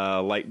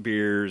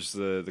beers,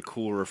 the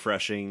cool,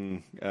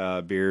 refreshing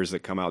beers that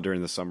come out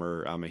during the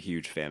summer, I'm a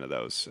huge fan of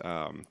those.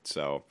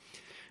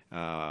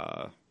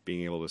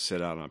 Being able to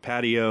sit out on a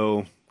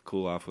patio,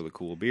 cool off with a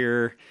cool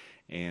beer,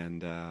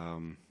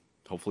 and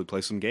hopefully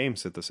play some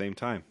games at the same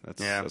time.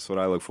 That's what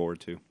I look forward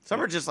to.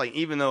 Summer, just like,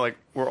 even though like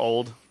we're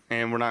old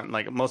and we're not,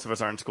 like, most of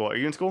us aren't in school. Are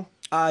you in school?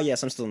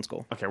 Yes, I'm still in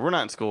school. Okay, we're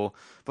not in school,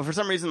 but for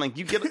some reason, like,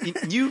 you get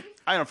you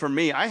I don't know. For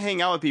me, I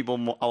hang out with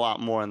people a lot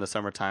more in the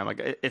summertime. Like,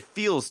 it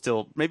feels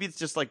still. Maybe it's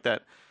just like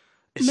that.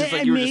 It's just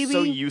like you were just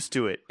so used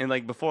to it, and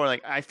like before,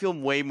 like I feel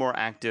way more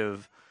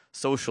active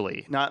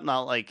socially, not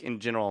like in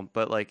general,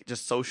 but like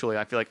just socially.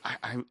 I feel like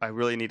I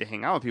really need to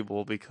hang out with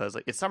people because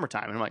like it's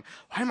summertime, and I'm like,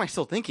 why am I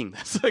still thinking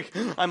this? Like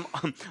I'm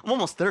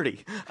almost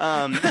 30,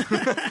 and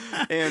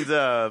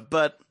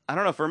but I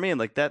don't know. For me,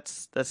 like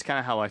that's kind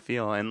of how I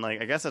feel, and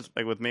like I guess that's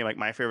like with me, like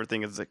my favorite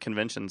thing is the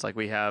conventions. Like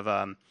we have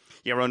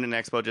Ronin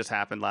Expo just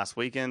happened last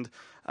weekend.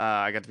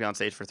 I got to be on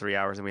stage for 3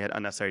 hours, and we had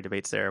unnecessary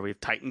debates there. We have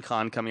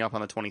TitanCon coming up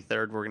on the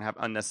 23rd. We're gonna have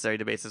unnecessary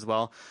debates as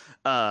well.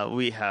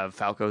 We have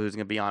Falco, who's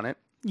gonna be on it.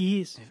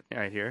 Yes.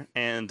 Right here.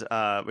 And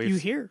You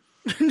here?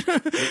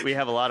 we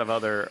have a lot of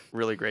other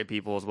really great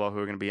people as well who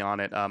are going to be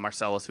on it.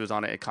 Marcellus, who's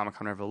on it at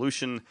Comic-Con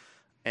Revolution,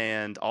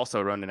 and also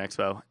Ronin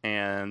Expo.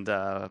 And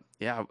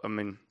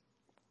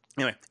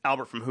anyway,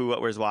 Albert from Who,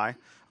 What, Where's, Why,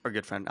 our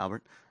good friend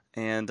Albert.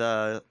 And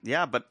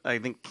but I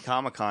think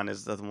Comic-Con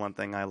is the one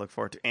thing I look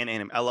forward to. And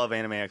anime. I love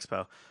Anime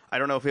Expo. I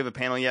don't know if we have a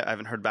panel yet. I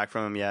haven't heard back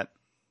from him yet.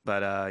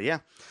 But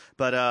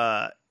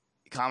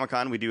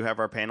Comic-Con, we do have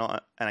our panel,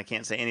 and I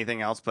can't say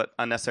anything else, but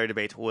Unnecessary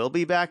Debate will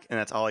be back, and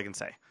that's all I can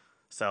say.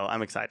 So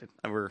I'm excited.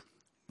 We're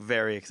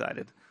very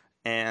excited.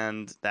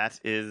 And that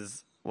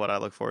is what I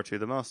look forward to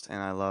the most. And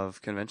I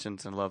love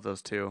conventions and love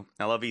those too.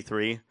 I love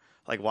E3,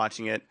 like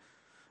watching it.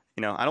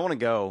 I don't want to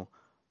go.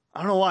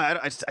 I don't know why.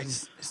 It's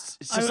just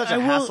such a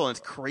hassle, and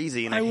it's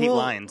crazy, and I hate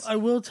lines. I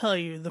will tell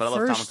you, But I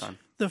love Comic-Con.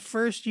 the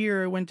first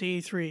year I went to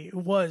E3, it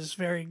was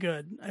very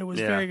good. It was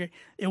Yeah. very good.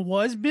 It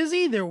was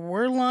busy. There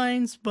were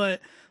lines,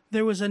 but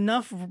there was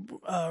enough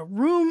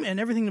room and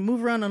everything to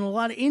move around, and a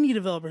lot of indie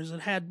developers that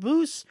had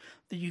booths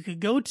that you could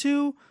go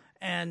to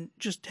and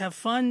just have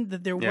fun,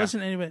 that there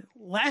wasn't anybody.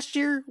 Last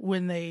year,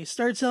 when they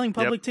started selling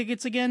public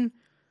tickets again,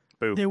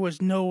 Boo. there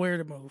was nowhere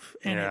to move,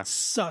 and it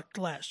sucked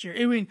last year.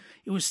 I mean,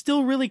 it was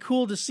still really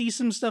cool to see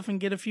some stuff and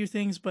get a few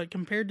things, but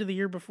compared to the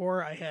year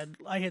before, I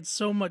had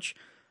so much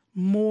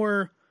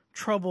more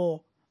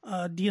trouble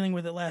dealing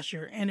with it last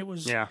year, and it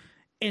was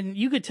and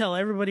you could tell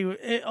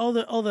everybody, all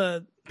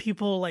the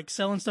people like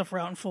selling stuff were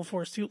out in full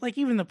force too. Like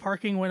even the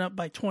parking went up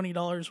by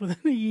 $20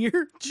 within a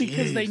year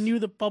because they knew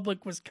the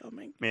public was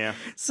coming. Yeah.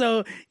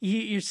 So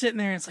you're sitting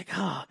there and it's like,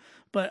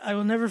 but I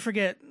will never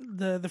forget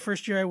the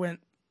first year I went,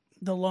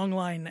 the long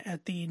line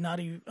at the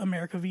Naughty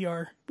America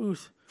VR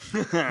booth.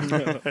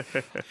 A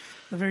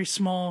very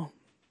small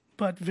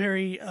but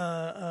very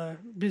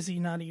busy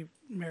Naughty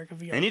America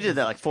VR. And you did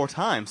that like 4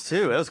 times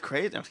too. That was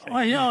crazy. I'm just kidding. Oh,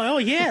 I know. Oh,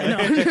 yeah. No.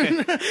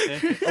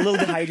 A little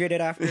dehydrated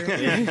after.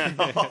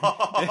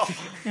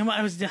 And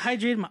I was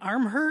dehydrated. My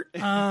arm hurt.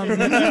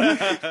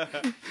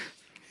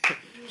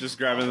 Just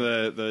grabbing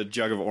the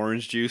jug of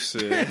orange juice.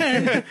 You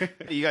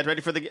guys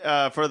ready for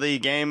the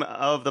game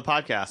of the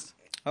podcast?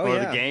 Oh, or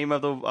yeah. the game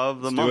of the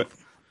do month? it.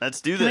 Let's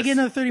do this. Can I get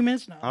another 30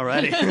 minutes now?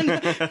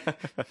 Alrighty.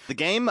 The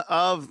game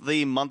of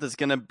the month is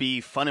going to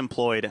be Fun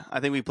Employed. I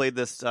think we played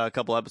this a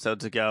couple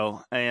episodes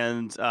ago,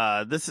 and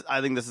I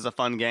think this is a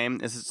fun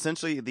game. It's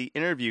essentially the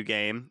interview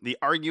game, the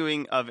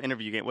arguing of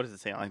interview game. What does it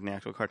say on the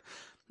actual card?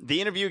 The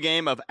interview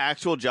game of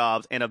actual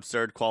jobs and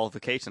absurd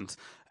qualifications.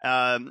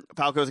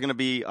 Falco is going to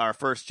be our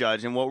first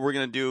judge, and what we're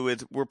going to do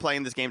is we're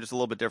playing this game just a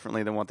little bit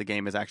differently than what the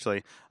game is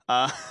actually.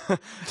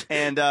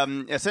 And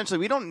essentially,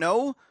 we don't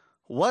know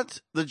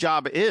what the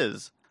job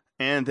is.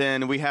 And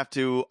then we have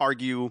to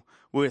argue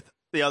with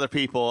the other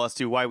people as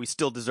to why we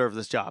still deserve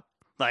this job.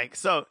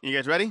 So you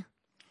guys ready?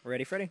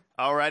 Ready, Freddy?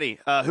 Alrighty.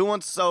 Who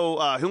wants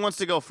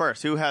to go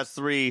first? Who has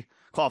 3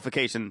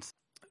 qualifications?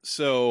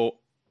 So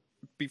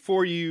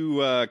before you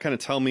kind of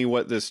tell me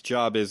what this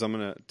job is, I'm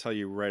going to tell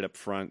you right up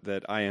front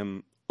that I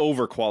am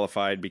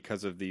overqualified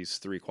because of these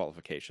 3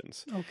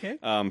 qualifications. Okay.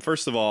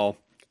 First of all,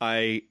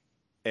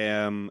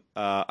 I'm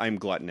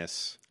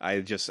gluttonous. I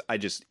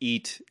just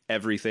eat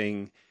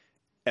everything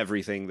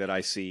that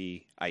I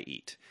see, I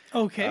eat.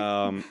 Okay.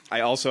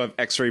 I also have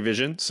X-ray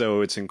vision,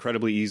 so it's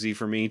incredibly easy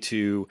for me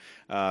to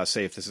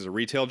say if this is a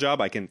retail job,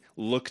 I can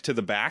look to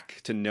the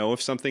back to know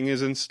if something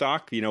is in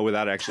stock,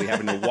 without actually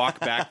having to walk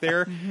back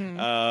there.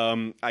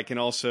 I can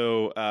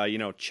also,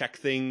 check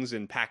things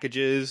in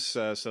packages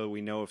so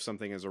we know if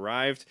something has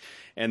arrived.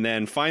 And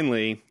then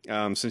finally,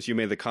 since you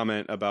made the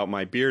comment about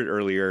my beard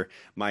earlier,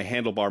 my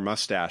handlebar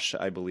mustache,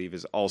 I believe,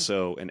 is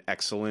also an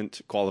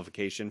excellent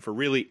qualification for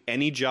really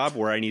any job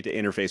where I need to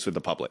interface with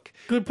the public.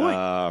 Good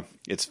point.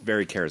 It's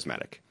very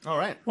charismatic. All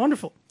right.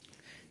 Wonderful.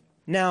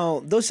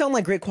 Now, those sound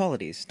like great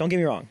qualities. Don't get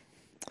me wrong.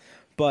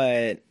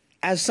 But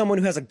as someone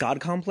who has a god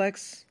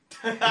complex,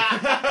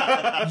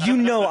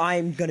 I'm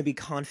going to be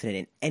confident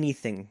in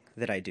anything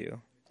that I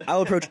do.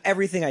 I'll approach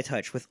everything I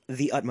touch with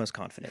the utmost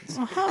confidence.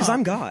 Because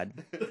I'm God.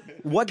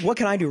 What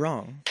can I do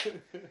wrong?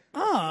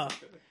 Not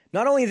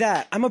only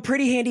that, I'm a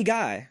pretty handy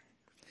guy.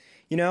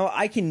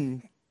 I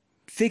can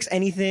fix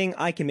anything.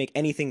 I can make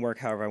anything work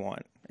however I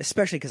want.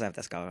 Especially because I have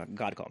this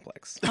god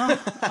complex. All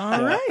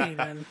right,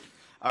 then.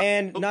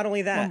 And not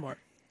only One that, more.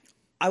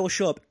 I will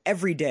show up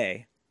every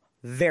day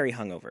very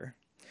hungover.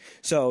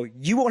 So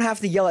you won't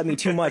have to yell at me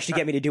too much to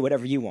get me to do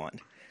whatever you want.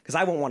 Because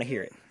I won't want to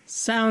hear it.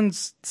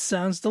 Sounds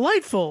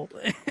delightful.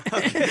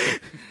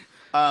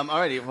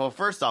 Alrighty. Well,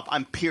 first off,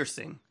 I'm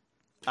piercing.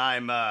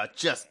 I'm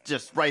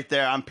just right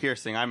there. I'm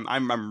piercing.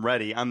 I'm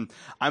ready. I'm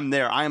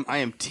there. I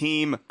am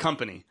team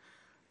company.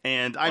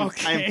 And I'm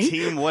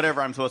team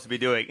whatever I'm supposed to be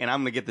doing, and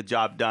I'm gonna get the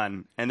job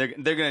done. And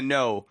they're gonna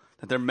know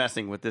that they're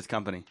messing with this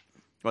company,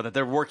 or that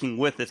they're working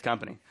with this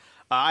company.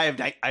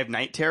 I have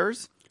night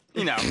terrors,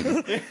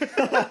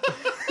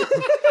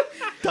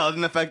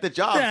 doesn't affect the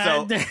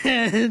job.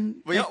 So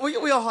we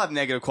all have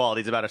negative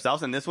qualities about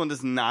ourselves, and this one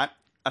does not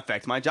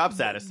affect my job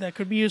status. That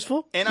could be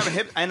useful. And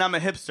I'm a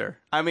hipster.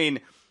 I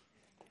mean,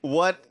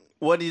 what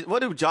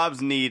do jobs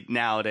need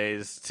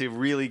nowadays to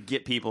really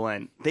get people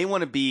in? They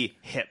want to be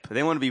hip.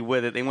 They want to be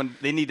with it.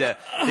 They need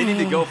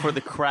to go for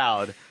the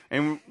crowd.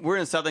 And we're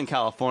in Southern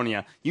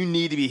California. You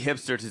need to be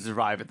hipster to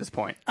survive at this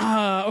point.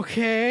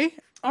 Okay.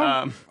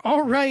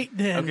 All right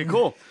then. Okay,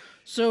 cool.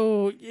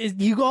 So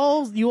you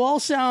all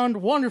sound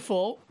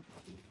wonderful.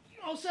 You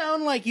all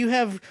sound like you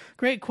have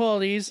great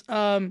qualities.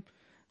 I'm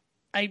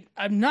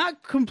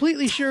not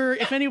completely sure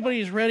if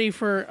anybody's ready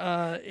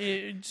for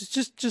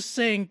just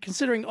saying,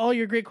 considering all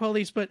your great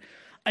qualities, but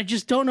I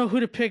just don't know who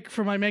to pick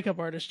for my makeup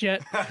artist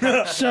yet.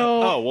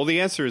 So Oh, well, the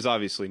answer is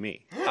obviously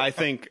me. I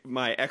think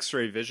my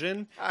X-ray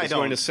vision is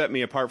going to set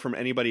me apart from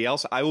anybody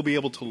else. I will be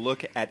able to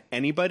look at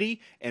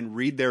anybody and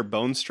read their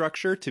bone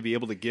structure to be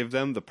able to give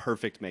them the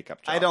perfect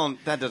makeup job.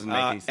 That doesn't make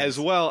any sense. As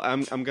well,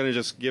 I'm going to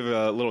just give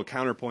a little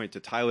counterpoint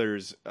to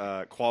Tyler's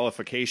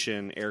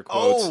qualification, air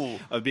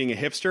quotes, of being a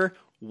hipster.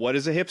 What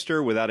is a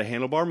hipster without a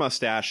handlebar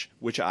mustache,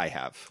 which I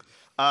have?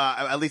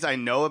 At least I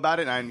know about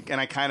it, and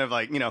I kind of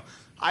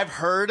I've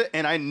heard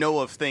and I know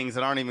of things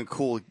that aren't even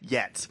cool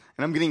yet,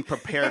 and I'm getting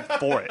prepared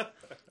for it.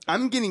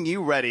 I'm getting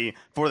you ready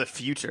for the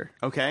future,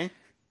 okay?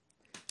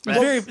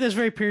 that's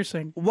very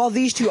piercing. While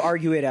these two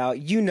argue it out,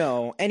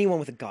 anyone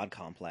with a god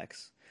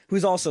complex,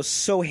 who's also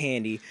so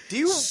handy,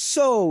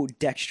 so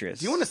dexterous.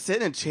 Do you want to sit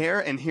in a chair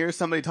and hear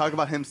somebody talk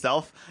about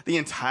himself the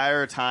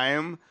entire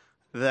time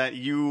that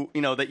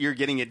that you're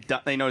getting it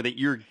done, that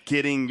you're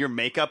getting your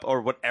makeup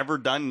or whatever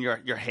done, your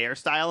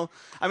hairstyle.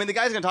 I mean, the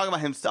guy's going to talk about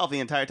himself the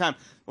entire time.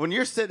 When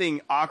you're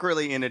sitting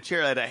awkwardly in a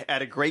chair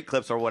at a Great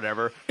Clips or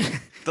whatever,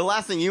 the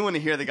last thing you want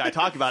to hear the guy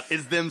talk about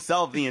is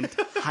themselves the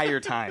entire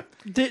time.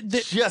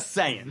 Just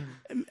saying.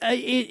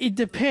 It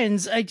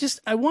depends.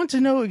 I want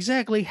to know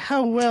exactly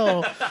how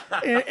well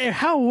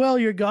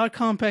your God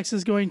complex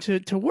is going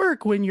to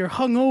work when you're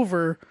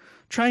hungover,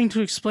 trying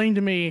to explain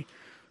to me,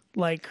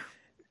 like.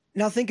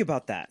 Now think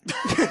about that.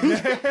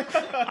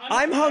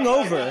 I'm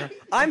hungover.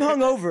 I'm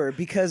hungover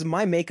because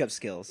my makeup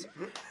skills,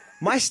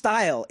 my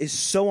style is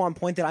so on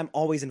point that I'm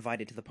always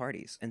invited to the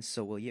parties, and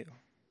so will you.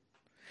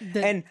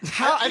 And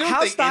I don't how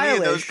think stylish, any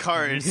of those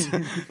cards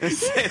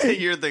say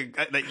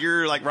that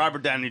you're like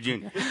Robert Downey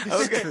Jr.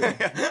 Okay.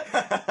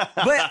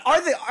 But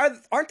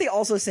aren't they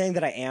also saying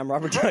that I am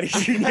Robert Downey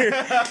Jr.?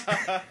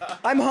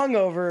 I'm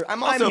hungover.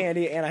 I'm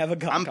handy, and I have a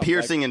gun. I'm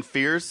piercing and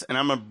fierce, and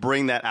I'm gonna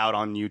bring that out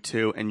on you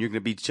too, and you're gonna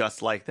be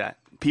just like that.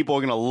 People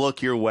are gonna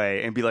look your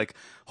way and be like,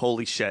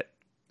 "Holy shit,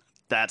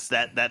 that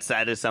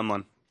is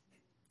someone."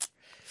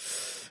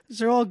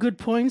 These are all good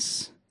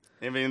points.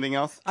 Anything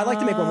else? I'd like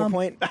to make one more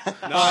point. No,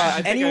 I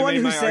think anyone I made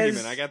who my says-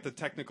 argument. I got the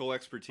technical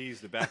expertise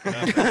to back it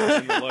up.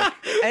 And the look.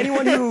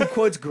 Anyone who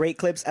quotes Great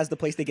Clips as the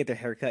place they get their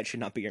haircut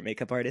should not be your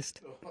makeup artist.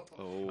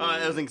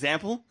 As an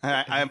example,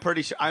 I'm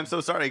pretty sure. I'm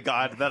so sorry,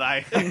 God,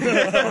 that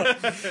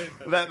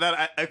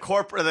the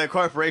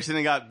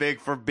corporation got big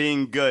for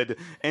being good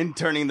and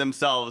turning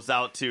themselves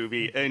out to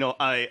be,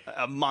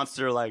 a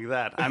monster like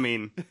that. I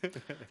mean,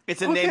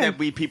 it's a name that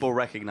we people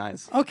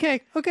recognize.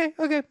 Okay.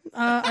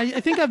 I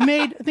think I've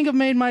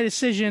made my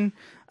decision,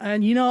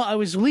 and I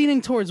was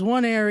leaning towards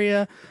one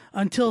area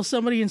until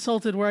somebody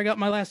insulted where I got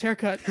my last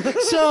haircut.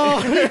 So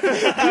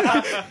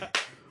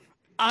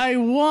I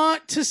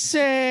want to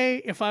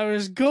say, if I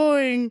was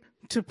going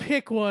to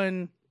pick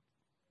one,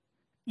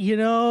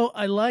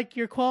 I like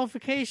your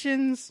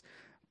qualifications,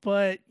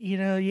 but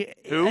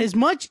as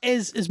much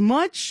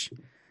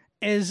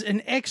as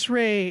an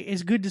X-ray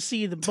is good to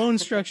see the bone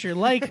structure,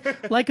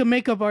 like a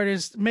makeup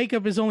artist,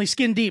 makeup is only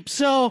skin deep.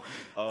 So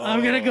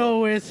I'm gonna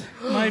go with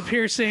my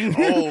piercing.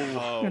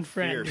 Good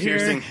friend.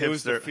 Piercing It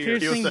was the hipster.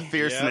 fierce. It was the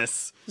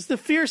fierceness. It's the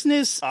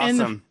fierceness.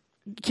 Awesome.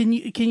 And can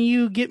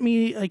you get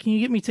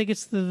me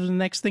tickets to the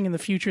next thing in the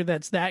future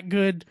that's that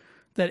good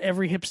that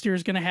every hipster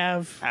is gonna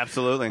have?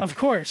 Absolutely. Of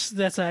course.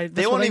 That's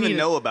they won't even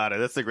know about it.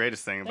 That's the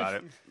greatest thing about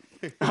it.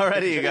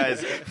 Alrighty, you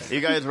guys.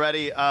 You guys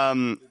ready?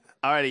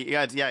 Alrighty, you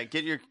guys. Yeah,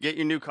 get your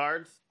new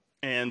cards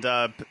and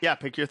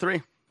pick your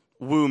 3.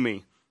 Woo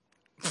me.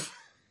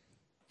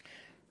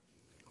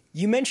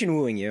 You mentioned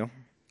wooing you.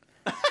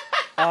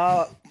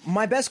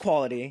 My best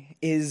quality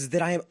is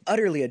that I am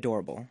utterly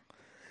adorable.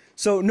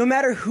 So no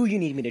matter who you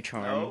need me to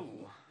charm,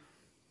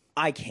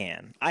 I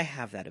can. I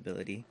have that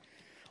ability.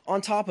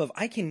 On top of,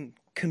 I can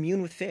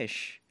commune with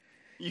fish.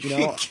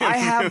 I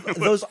have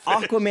those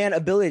Aquaman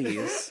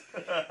abilities.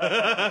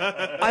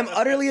 I'm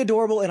utterly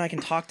adorable and I can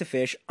talk to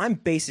fish. I'm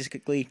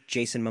basically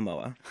Jason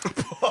Momoa.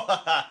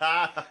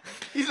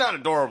 He's not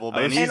adorable,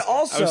 but And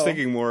also, I was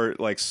thinking more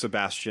like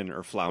Sebastian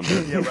or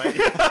Flounder. yeah, right.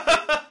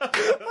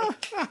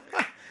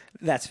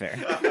 that's fair.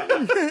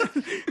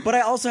 But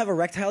I also have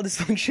erectile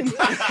dysfunction.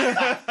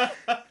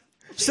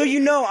 So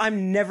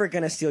I'm never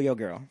going to steal your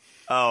girl.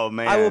 Oh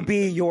man, I will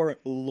be your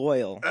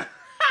loyal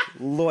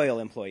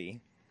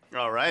employee.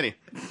 Alrighty.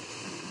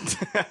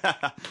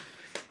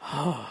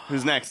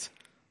 Who's next?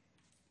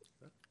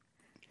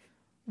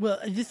 Well,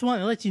 I just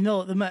want to let you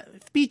know that my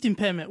speech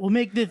impairment will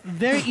make this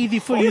very easy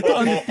for you to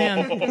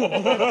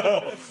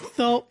understand.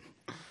 So,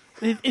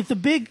 it's a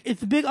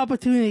big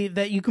opportunity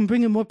that you can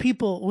bring in more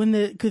people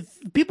because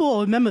people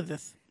will remember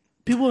this.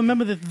 People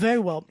remember this very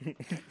well.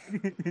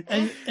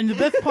 And the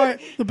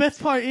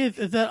best part is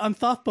that I'm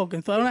soft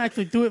spoken, so I don't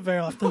actually do it very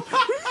often.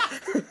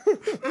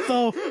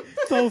 So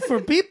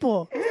for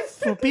people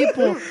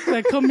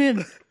that come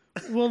in,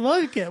 we'll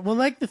like it. We'll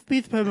like the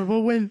speech paper, but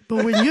when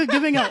you're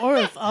giving out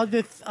orders, I'll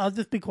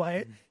just be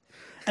quiet.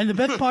 And the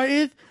best part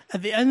is,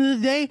 at the end of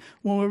the day,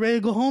 when we're ready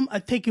to go home, I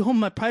take you home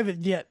in my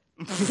private jet.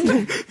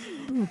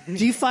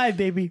 G5,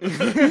 baby.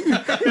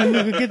 And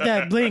we can get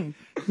that bling.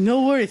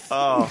 No worries.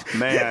 Oh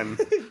man.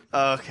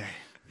 Okay.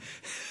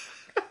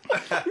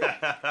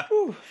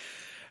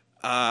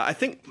 I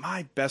think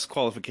my best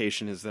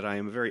qualification is that I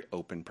am a very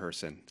open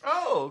person.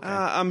 Oh.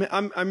 Okay.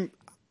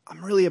 I'm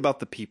really about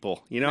the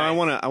people. Nice. I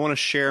want to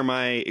share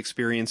my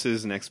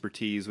experiences and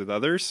expertise with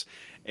others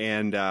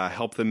and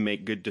help them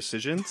make good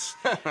decisions.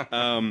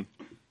 I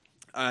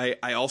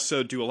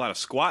also do a lot of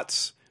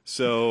squats.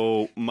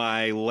 So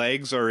my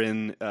legs are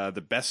in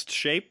the best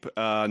shape.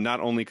 Not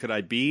only could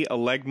I be a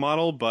leg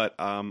model, but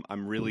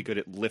I'm really good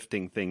at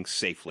lifting things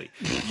safely.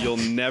 You'll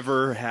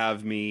never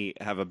have me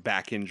have a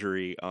back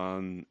injury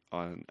while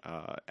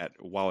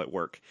at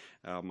work.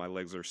 My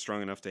legs are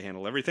strong enough to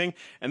handle everything.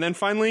 And then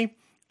finally,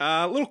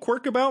 a little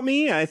quirk about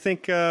me I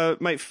think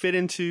might fit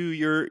into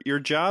your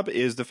job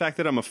is the fact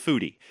that I'm a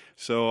foodie.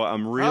 So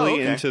I'm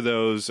really into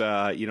those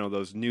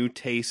those new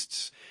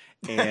tastes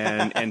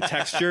and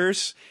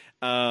textures.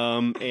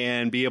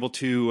 and be able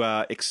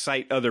to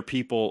excite other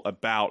people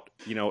about,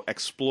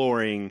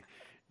 exploring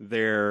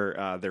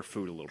their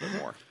food a little bit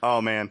more.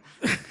 Oh man,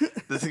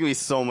 this is gonna be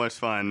so much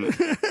fun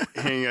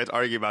hearing you guys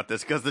argue about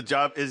this because the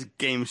job is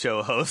game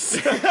show host.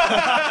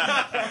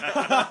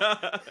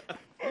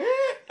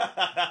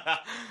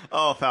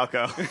 Oh,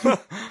 Falco.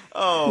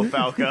 Oh,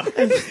 Falco.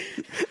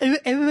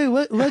 Everybody,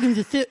 welcome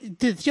to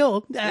the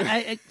show.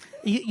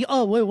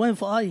 We're a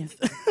wonderful audience.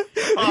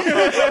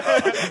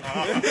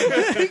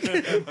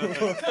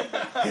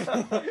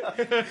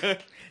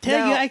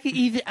 Tell you, I could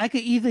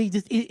easily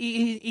just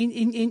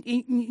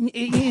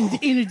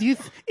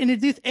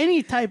introduce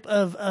any type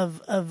of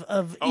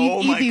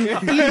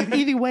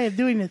easy way of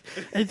doing this.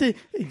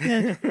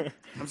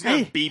 I'm just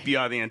gonna beep you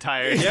on the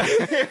entire.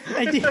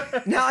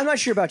 Now, I'm not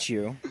sure about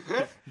you,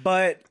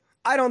 but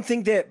I don't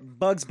think that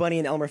Bugs Bunny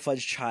and Elmer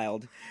Fudd's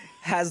child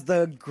has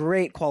the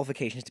great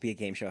qualifications to be a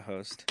game show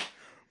host.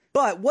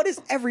 But what does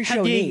every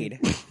show need?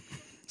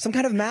 Some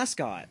kind of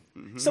mascot.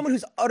 Mm-hmm. Someone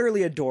who's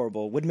utterly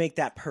adorable would make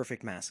that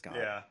perfect mascot.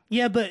 Yeah.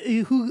 Yeah, but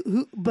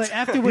who? But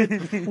afterward,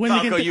 when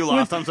Falco, you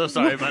lost. I'm so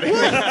sorry, buddy.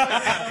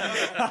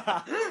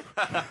 But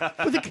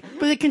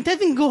the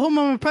contestant can go home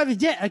on a private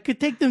jet. I could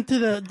take them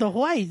to the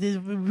Hawaii. It's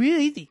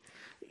really easy.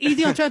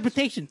 Easy on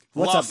transportation.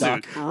 What's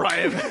up, Doc?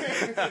 Right.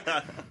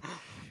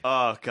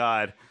 Oh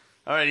God.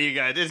 All right, you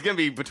guys. It's gonna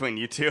be between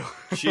you two.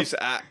 Jeez,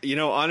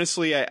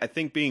 honestly, I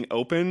think being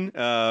open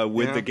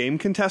with the game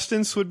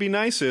contestants would be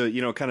nice.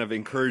 Kind of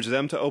encourage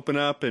them to open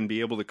up and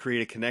be able to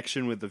create a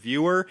connection with the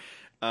viewer.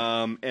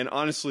 And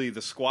honestly,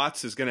 the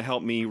squats is going to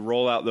help me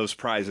roll out those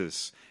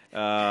prizes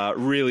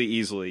really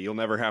easily. You'll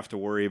never have to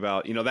worry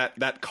about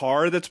that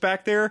car that's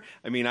back there.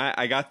 I mean,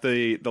 I got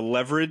the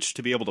leverage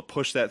to be able to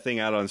push that thing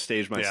out on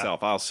stage myself.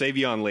 Yeah. I'll save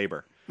you on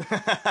labor.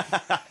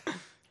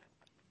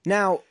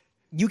 Now,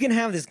 you can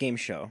have this game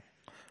show.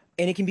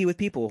 And it can be with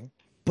people,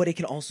 but it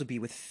can also be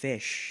with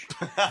fish.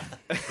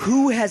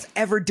 Who has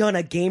ever done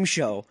a game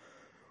show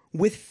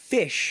with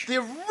fish?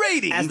 The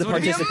ratings as the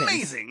would be participants?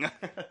 Amazing.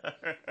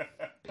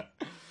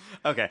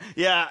 Okay,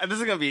 yeah, this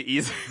is gonna be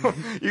easy.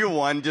 You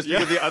won just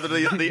because the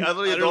utterly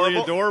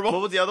adorable.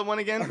 What was the other one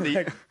again?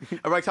 The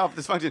erectile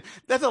dysfunction.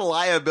 That's a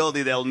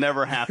liability that'll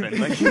never happen.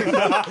 Like,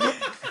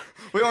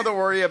 we don't have to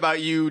worry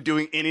about you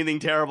doing anything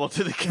terrible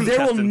to the contestants.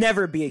 There will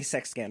never be a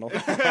sex scandal. Oh,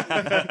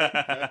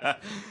 that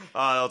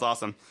was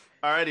awesome.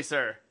 Alrighty,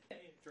 sir.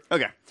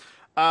 Okay.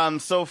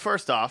 So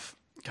first off,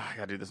 God, I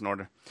gotta do this in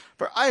order.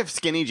 I have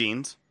skinny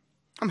jeans.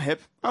 I'm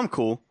hip. I'm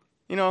cool.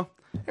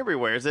 Everybody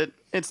wears it.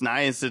 It's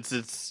nice.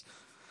 It's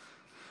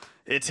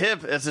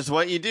hip. It's just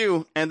what you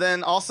do. And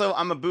then also,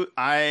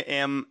 I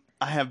am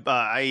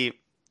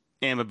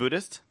a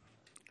Buddhist.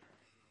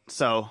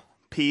 So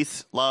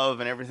peace, love,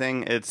 and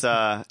everything. It's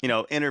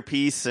inner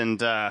peace,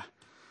 and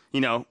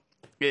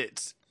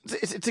it's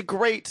a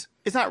great.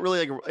 It's not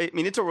really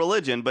it's a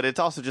religion, but it's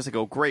also just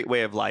like a great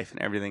way of life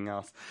and everything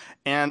else.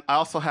 And I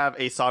also have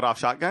a sawed-off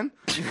shotgun.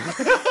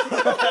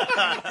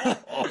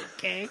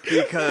 Okay.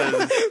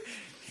 Because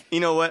you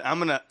know what?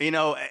 I'm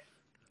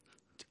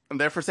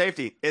there for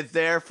safety. It's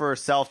there for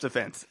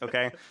self-defense.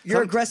 Okay.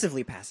 You're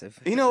aggressively passive.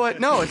 You know what?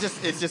 No, it's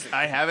just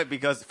I have it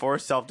because for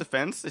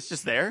self-defense. It's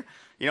just there.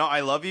 I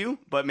love you,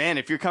 but man,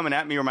 if you're coming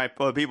at me or my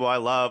people I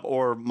love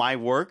or my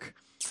work,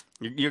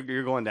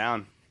 you're going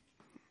down.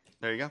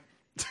 There you go.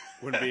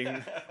 When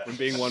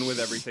being one with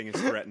everything is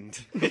threatened,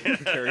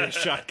 carry a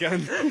shotgun.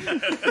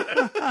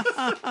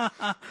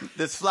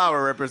 This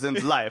flower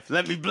represents life.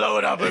 Let me blow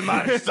it up with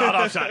my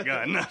sawed-off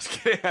shotgun. No, just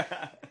kidding.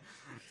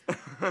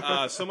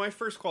 So my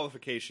first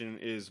qualification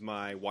is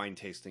my wine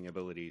tasting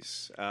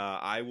abilities.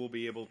 I will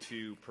be able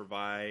to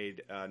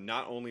provide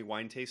not only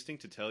wine tasting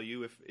to tell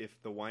you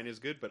if the wine is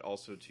good, but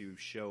also to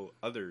show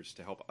others,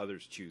 to help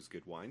others choose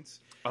good wines.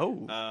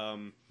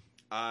 Oh.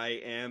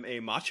 I am a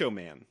macho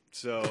man,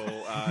 so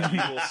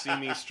you will see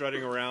me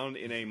strutting around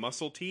in a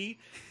muscle tee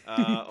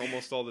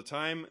almost all the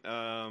time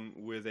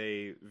with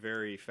a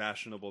very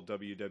fashionable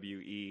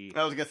WWE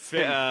I was gonna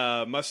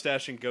say.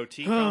 mustache and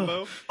goatee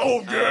combo.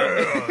 Oh,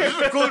 yeah!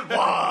 It's a good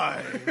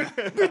wine!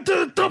 Get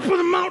to the top of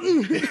the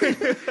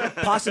mountain!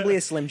 Possibly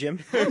a Slim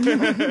Jim.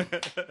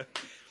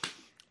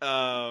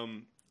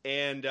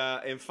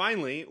 And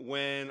finally,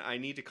 when I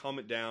need to calm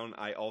it down,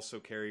 I also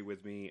carry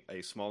with me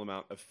a small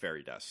amount of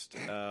fairy dust,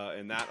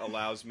 and that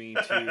allows me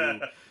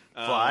to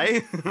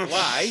Fly,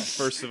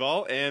 first of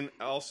all, and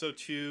also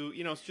to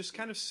just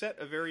kind of set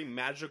a very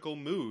magical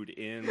mood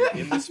in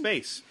the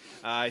space.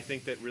 I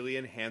think that really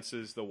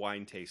enhances the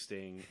wine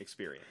tasting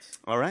experience.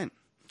 All right.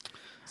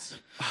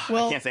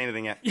 Well, I can't say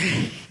anything yet.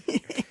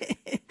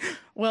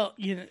 Well,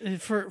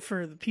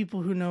 for the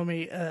people who know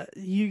me,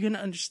 you're gonna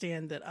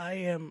understand that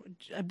I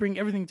bring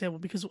everything to the table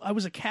because I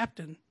was a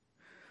captain.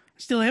 I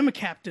still am a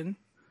captain,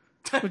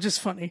 which is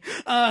funny.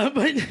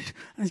 But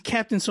I'm a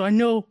captain, so I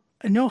know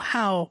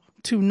how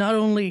to not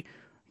only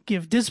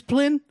give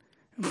discipline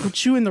and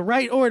put you in the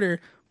right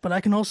order, but I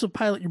can also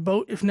pilot your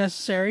boat if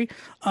necessary.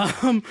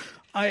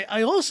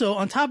 I also,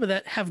 on top of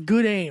that, have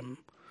good aim.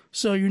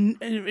 So you're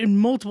in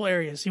multiple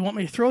areas. You want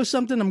me to throw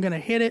something, I'm going to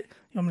hit it.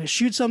 You want me to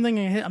shoot something,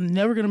 I'm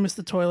never going to miss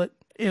the toilet.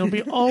 It'll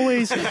be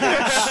always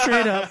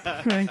straight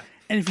up. Right?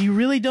 And if you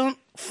really don't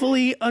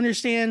fully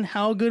understand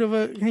how good of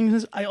a thing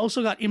this is, I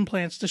also got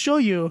implants to show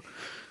you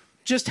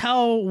just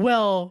how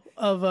well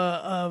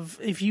of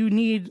if you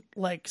need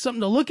like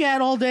something to look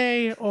at all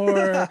day,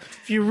 or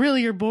if you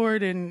really are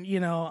bored and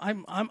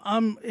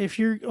I'm if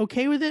you're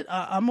okay with it,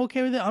 I'm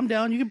okay with it. I'm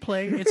down. You can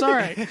play. It's all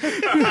right.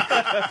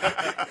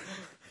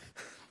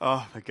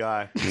 Oh my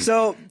god.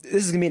 So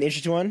this is gonna be an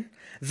interesting one.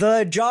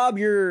 The job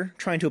you're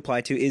trying to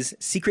apply to is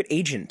secret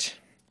agent.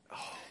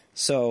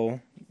 So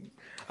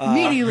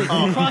Immediately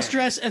cross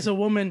dress as a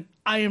woman,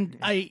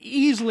 I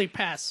easily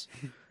pass,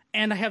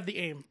 and I have the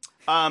aim.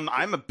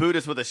 I'm a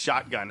Buddhist with a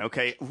shotgun,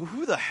 okay?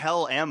 Who the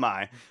hell am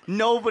I?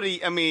 Nobody's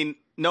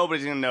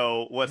gonna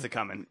know what's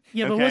coming.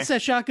 Yeah, but okay? what's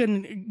that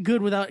shotgun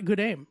good without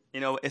good aim?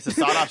 It's a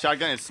sawed-off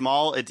shotgun. It's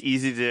small. It's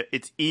easy to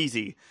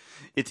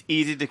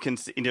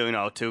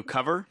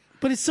cover.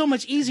 But it's so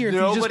much easier if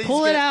you just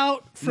pull it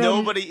out from...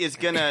 Nobody is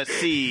gonna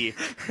see,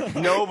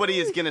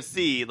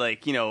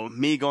 like,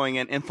 me going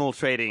in,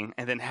 infiltrating,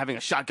 and then having a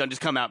shotgun just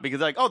come out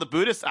because, like, oh, the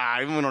Buddhist,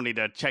 we don't need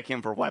to check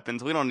him for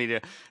weapons. We don't need to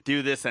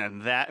do this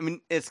and that. I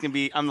mean, it's gonna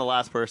be, I'm the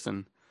last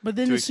person But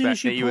then to as soon as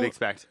expect that you would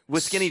expect.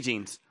 With skinny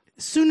jeans.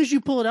 As soon as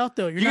you pull it out,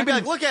 though, you're You not can be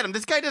like, look at him.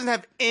 This guy doesn't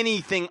have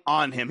anything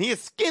on him. He has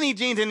skinny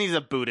jeans and he's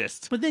a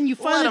Buddhist. But then you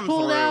Let finally him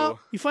pull it through. out.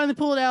 You finally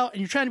pull it out, and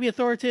you're trying to be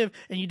authoritative,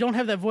 and you don't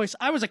have that voice.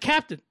 I was a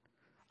captain.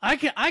 I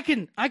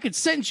could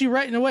sentence you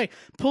right in a way.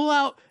 Pull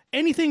out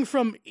anything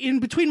from in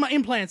between my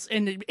implants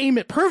and aim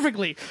it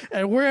perfectly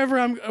at whoever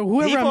I'm. People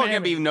are aiming.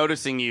 gonna be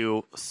noticing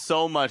you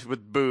so much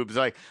with boobs.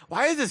 Like,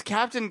 why does this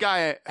captain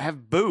guy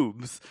have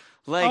boobs?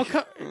 Like,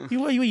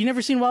 you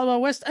never seen Wild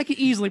Wild West? I could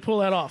easily pull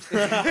that off.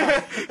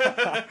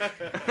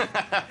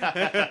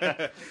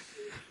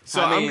 So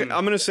I'm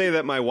going to say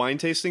that my wine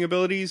tasting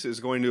abilities is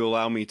going to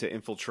allow me to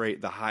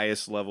infiltrate the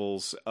highest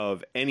levels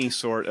of any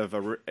sort of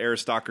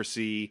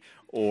aristocracy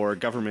or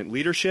government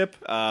leadership.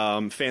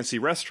 Fancy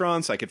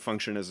restaurants, I could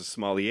function as a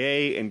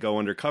sommelier and go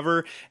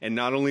undercover. And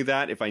not only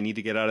that, if I need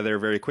to get out of there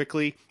very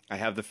quickly, I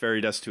have the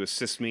fairy dust to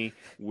assist me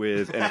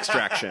with an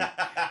extraction.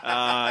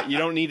 You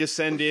don't need to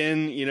send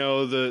in,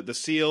 the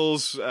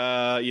SEALs,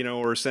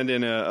 or send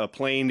in a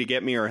plane to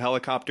get me or a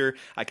helicopter.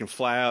 I can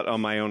fly out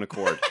on my own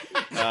accord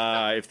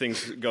if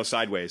things go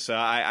sideways. So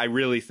I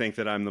really think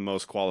that I'm the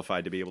most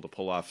qualified to be able to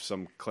pull off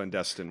some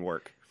clandestine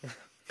work.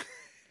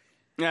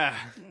 yeah.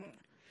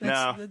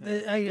 No.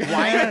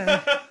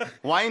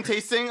 Wine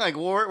tasting? Like,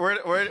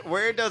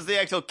 where does the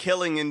actual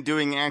killing and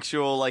doing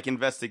actual, like,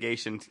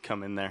 investigation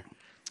come into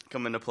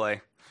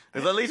play?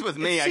 Because at least with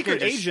me, It's I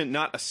could secret agent,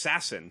 not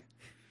assassin.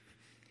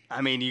 I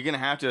mean, you're going to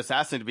have to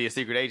assassinate to be a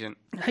secret agent.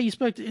 How you're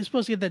supposed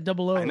to get that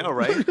 00? I know,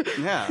 right?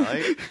 Yeah,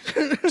 like,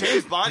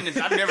 James Bond,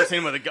 I've never seen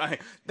him with a gun.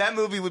 That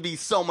movie would be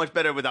so much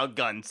better without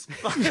guns.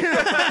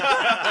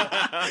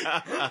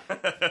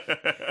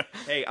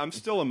 Hey, I'm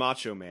still a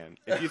macho man.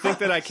 If you think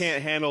that I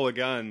can't handle a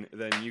gun,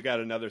 then you got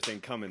another thing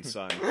coming,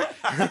 son. All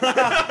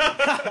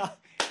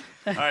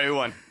right, who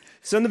won?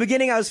 So in the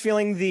beginning, I was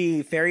feeling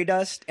the fairy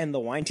dust and the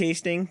wine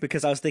tasting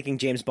because I was thinking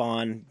James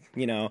Bond,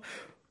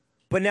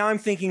 But now I'm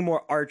thinking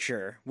more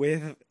Archer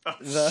with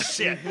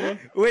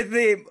with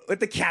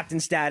the captain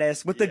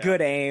status, with the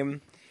good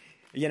aim.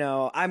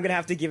 I'm gonna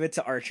have to give it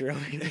to Archer.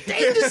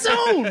 Danger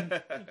zone.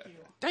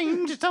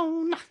 Danger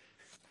zone.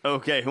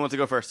 Okay, who wants to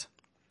go first?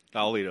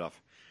 I'll lead it off.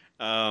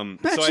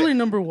 Bachelor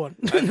number 1.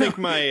 I think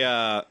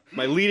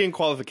my leading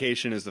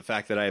qualification is the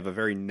fact that I have a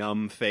very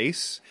numb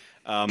face.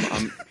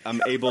 I'm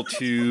able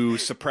to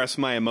suppress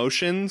my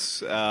emotions.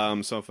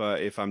 So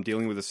if I'm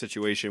dealing with a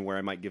situation where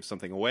I might give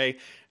something away,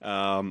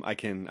 I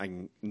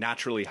can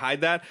naturally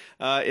hide that.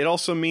 It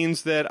also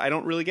means that I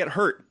don't really get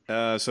hurt.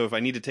 So if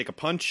I need to take a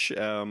punch,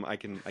 I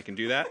can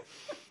do that.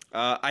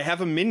 I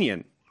have a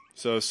minion.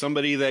 So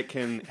somebody that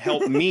can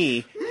help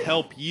me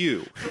help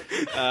you.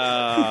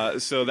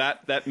 So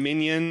that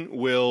minion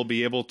will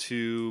be able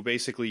to,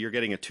 basically, you're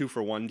getting a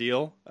 2-for-1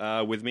 deal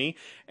with me.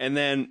 And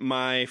then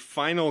my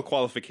final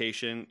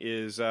qualification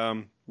is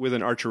with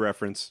an Archer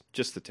reference,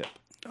 just the tip.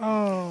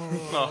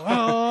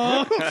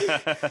 Oh.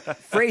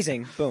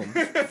 Phrasing, boom.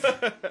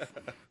 Yeah,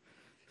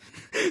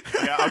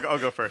 I'll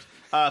go first.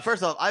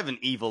 First off, I have an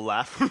evil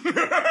laugh.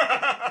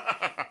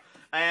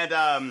 And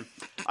I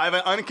have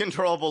an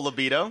uncontrollable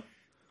libido.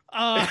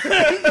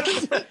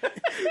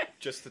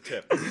 Just the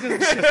tip. Just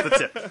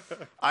the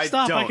tip. I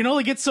can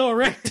only get so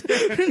erect.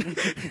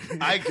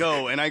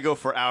 I go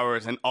for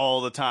hours and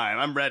all the time.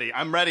 I'm ready.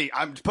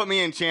 Put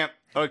me in champ.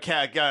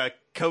 Okay,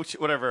 coach,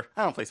 whatever.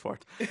 I don't play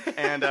sports.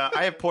 And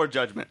I have poor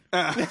judgment.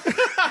 Because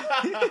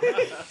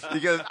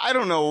I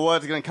don't know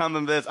what's going to come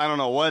of this. I don't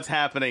know what's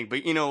happening.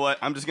 But you know what?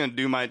 I'm just going to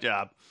do my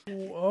job.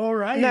 All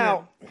right.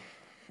 Now,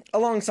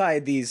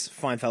 alongside these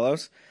fine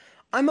fellows,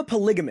 I'm a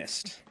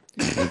polygamist.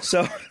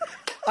 So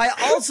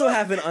I also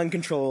have an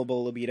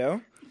uncontrollable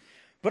libido.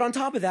 But on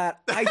top of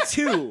that, I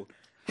too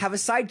have a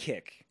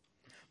sidekick.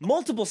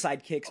 Multiple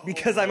sidekicks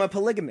because I'm a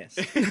polygamist.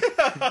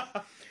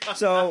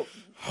 So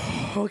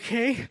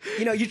Okay.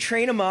 You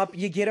train them up,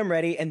 you get them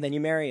ready, and then you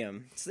marry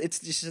them. It's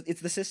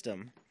the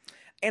system.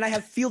 And I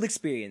have field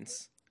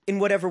experience in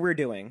whatever we're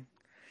doing.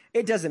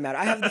 It doesn't matter.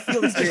 I have the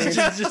field experience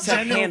Just to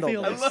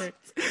handle this.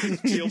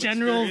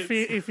 General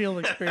field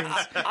experience.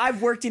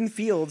 I've worked in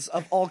fields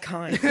of all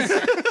kinds.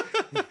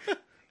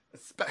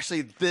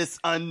 Especially this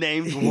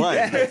unnamed one.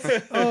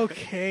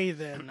 Okay,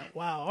 then.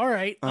 Wow. All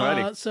right.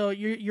 Alrighty. So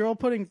you're all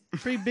putting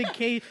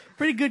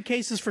pretty good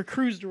cases for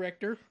cruise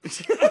director.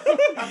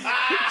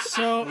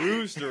 So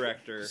Cruise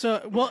director.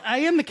 So, well, I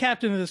am the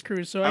captain of this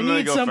cruise, so I gonna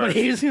need go somebody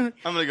first. who's gonna.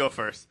 I'm gonna go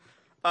first.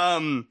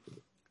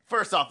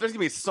 First off, there's gonna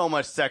be so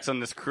much sex on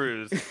this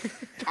cruise.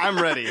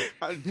 I'm ready.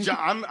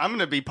 I'm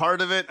gonna be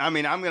part of it. I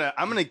mean, I'm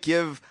gonna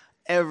give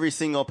every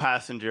single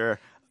passenger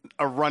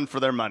a run for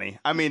their money.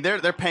 I mean,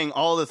 they're paying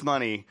all this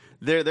money.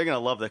 They're gonna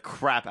love the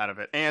crap out of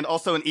it. And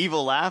also an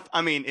evil laugh.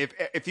 I mean,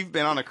 if you've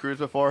been on a cruise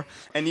before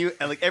and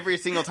like every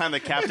single time the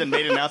captain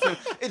made an announcement,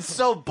 it's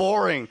so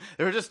boring.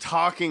 They're just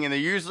talking and they're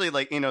usually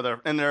like,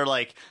 they're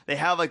like they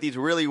have like these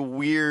really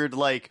weird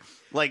like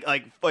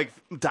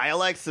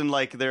dialects and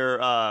like their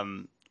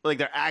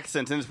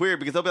accents, and it's weird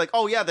because they'll be like,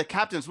 "Oh yeah, the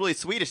captain's really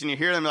Swedish," and you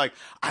hear them like,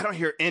 "I don't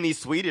hear any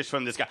Swedish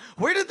from this guy.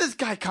 Where did this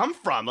guy come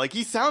from? Like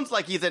he sounds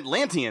like he's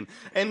Atlantean,"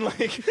 and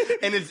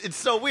it's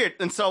so weird.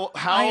 And so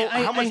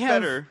how much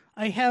better?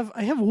 I have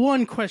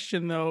one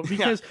question though,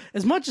 because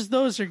as much as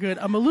those are good,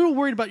 I'm a little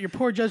worried about your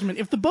poor judgment.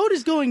 If the boat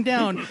is going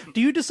down,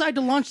 do you decide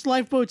to launch the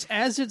lifeboats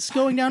as it's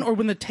going down, or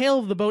when the tail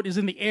of the boat is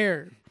in the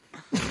air?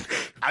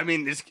 I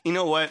mean, you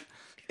know what?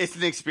 It's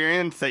an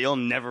experience that you'll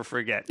never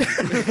forget. And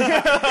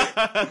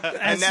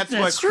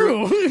that's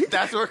true.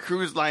 That's what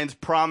cruise lines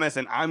promise,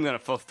 and I'm going to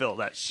fulfill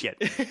that shit.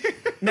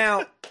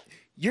 Now,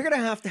 you're going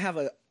to have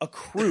a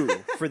crew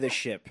for this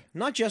ship,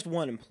 not just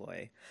one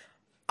employee.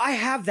 I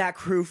have that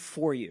crew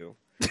for you.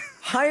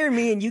 Hire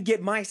me and you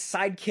get my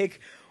sidekick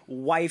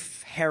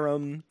wife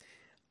harem.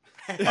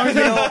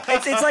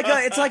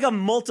 It's like a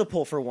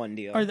multiple for one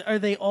deal. Are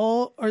they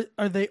all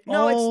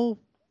all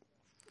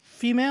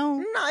female?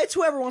 No, it's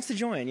whoever wants to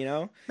join,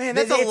 Man,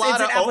 that's a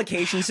lot it's of an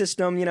application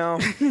system, we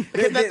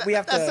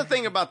have that's the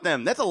thing about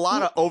them. That's a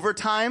lot of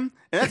overtime,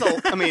 and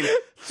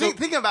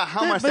think about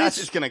how much that's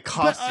just going to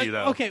cost you,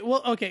 though.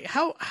 Okay.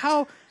 How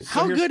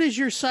good is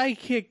your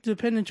sidekick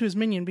dependent to his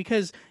minion?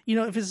 Because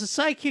if it's a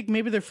sidekick,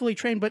 maybe they're fully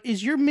trained. But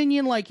is your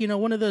minion like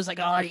one of those like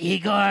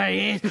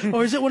Igor,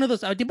 or is it one of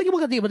those?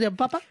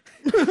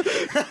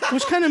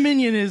 Which kind of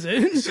minion is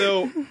it?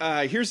 So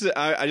here's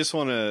I just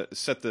want to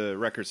set the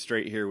record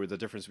straight here with the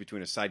difference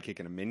between a sidekick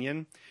and a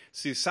minion.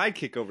 See,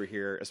 sidekick over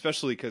here,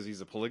 especially because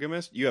he's a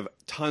polygamist, you have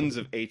tons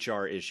of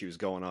HR issues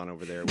going on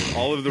over there with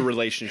all of the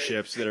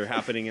relationships that are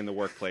happening in the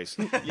workplace.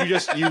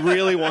 You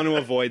really want to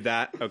avoid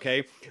that,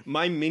 okay?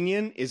 My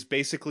minion is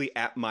basically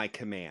at my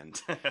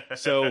command.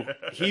 So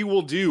he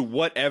will do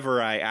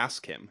whatever I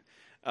ask him.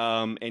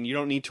 And you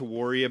don't need to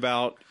worry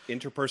about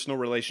interpersonal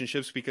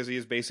relationships because he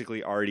has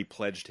basically already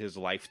pledged his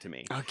life to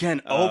me.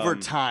 Again,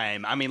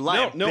 overtime. I mean,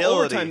 liability. No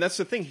overtime. That's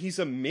the thing. He's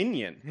a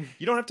minion.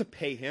 You don't have to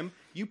pay him.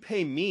 You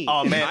pay me.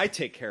 Oh man, I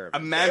take care of it.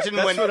 Imagine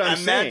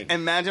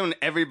when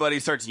everybody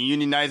starts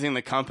unionizing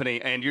the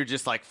company, and you're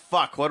just like,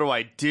 "Fuck, what do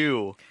I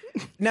do?"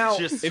 Now,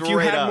 just if you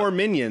had up. more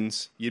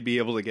minions, you'd be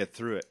able to get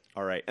through it.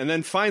 All right, and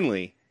then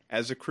finally,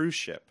 as a cruise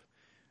ship,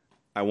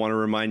 I want to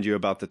remind you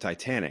about the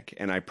Titanic,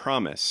 and I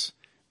promise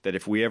that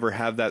if we ever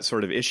have that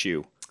sort of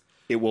issue,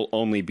 it will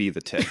only be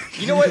the tip.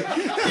 You know what?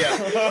 Yeah.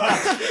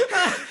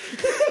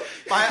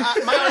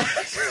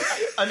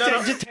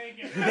 Another. Just take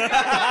it.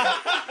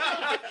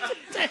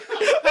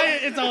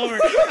 It's over.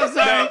 I'm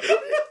sorry.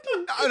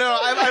 No,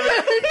 I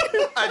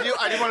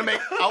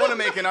want to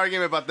make an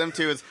argument about them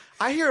too. Is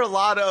I hear a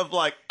lot of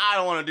like, I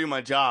don't want to do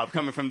my job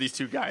coming from these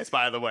two guys.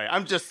 By the way,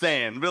 I'm just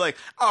saying, be like,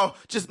 oh,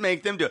 just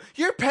make them do it.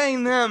 You're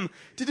paying them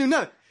to do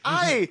nothing.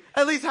 I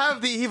at least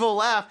have the evil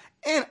laugh,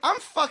 and I'm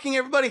fucking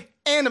everybody,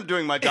 and I'm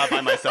doing my job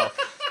by myself.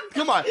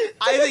 Come on,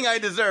 I think I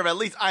deserve. At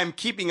least I'm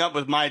keeping up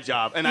with my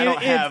job, and I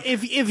don't have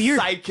if you're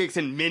sidekicks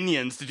and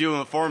minions to do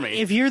it for me.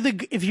 If you're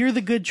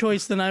the good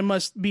choice, then I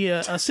must be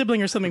a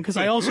sibling or something because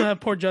I also have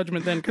poor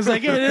judgment. Then because I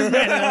get it is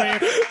bad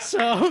over here.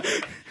 So,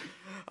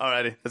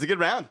 alrighty, that's a good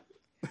round.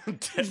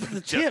 just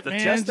the tip, man.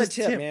 Just the Just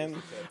tip, man.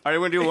 All right,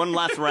 we're gonna do one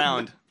last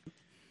round.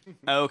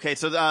 Okay,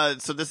 so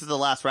this is the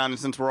last round, and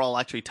since we're all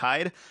actually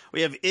tied,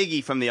 we have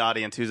Iggy from the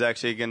audience who's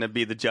actually going to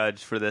be the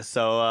judge for this.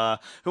 So,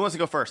 who wants to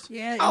go first?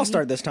 Yeah, I'll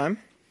start this time.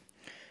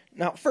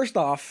 Now, first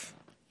off,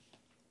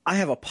 I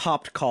have a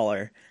popped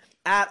collar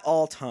at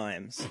all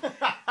times.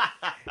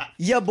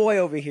 Ya boy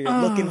over here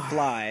looking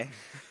fly.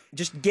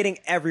 Just getting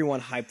everyone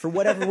hyped for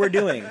whatever we're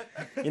doing.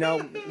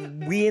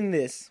 We in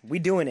this. We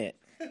doing it.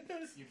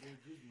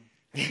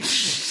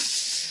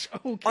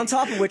 Okay. On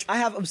top of which, I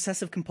have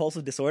obsessive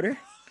compulsive disorder.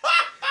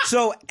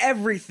 So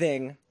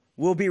everything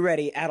will be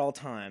ready at all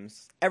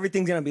times.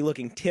 Everything's going to be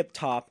looking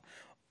tip-top,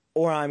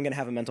 or I'm going to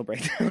have a mental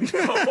breakdown.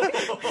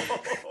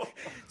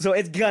 So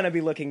it's going to be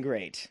looking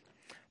great.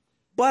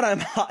 But I'm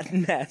a hot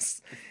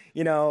mess.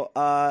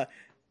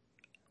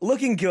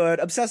 looking good,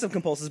 obsessive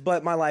compulsive,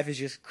 but my life is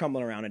just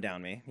crumbling around and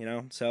down me,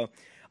 So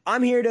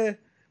I'm here to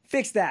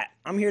fix that.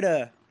 I'm here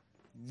to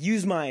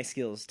use my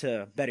skills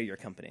to better your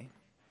company.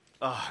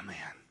 Oh, man.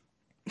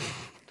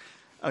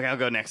 Okay, I'll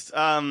go next.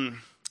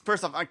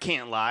 First off, I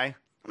can't lie.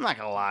 I'm not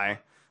gonna lie.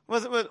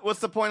 What's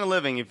the point of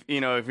living if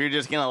you're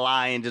just gonna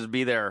lie and just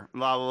be there,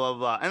 blah blah blah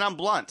blah. And I'm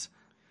blunt.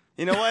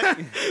 You know what?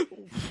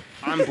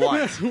 I'm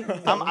blunt.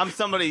 I'm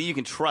somebody you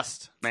can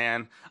trust,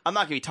 man. I'm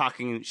not gonna be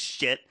talking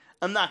shit.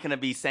 I'm not gonna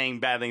be saying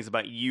bad things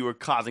about you or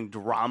causing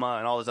drama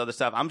and all this other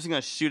stuff. I'm just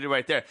gonna shoot it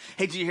right there.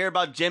 Hey, did you hear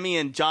about Jimmy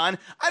and John?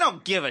 I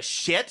don't give a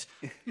shit.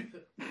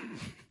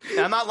 And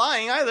I'm not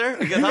lying either,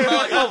 because I'm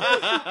not like,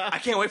 I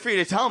can't wait for you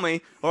to tell me,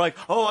 or like,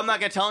 I'm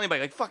not gonna tell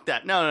anybody. Like, fuck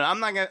that. No, I'm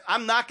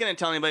not gonna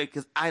tell anybody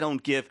because I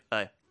don't give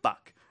a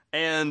fuck.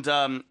 And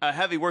a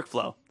heavy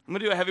workflow. I'm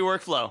gonna do a heavy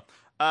workflow.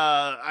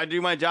 I do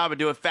my job. I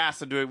do it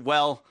fast. I do it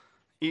well.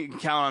 You can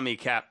count on me,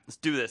 Cap. Let's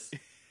do this.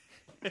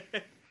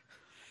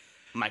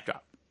 Mic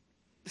drop.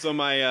 So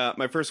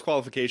my first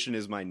qualification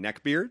is my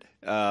neck beard.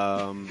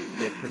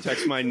 It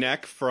protects my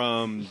neck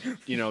from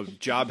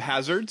job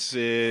hazards.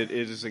 It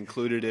is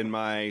included in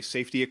my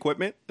safety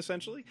equipment,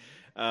 essentially.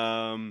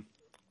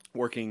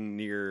 Working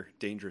near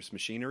dangerous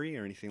machinery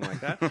or anything like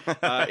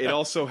that. It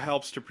also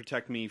helps to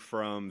protect me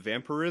from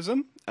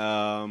vampirism,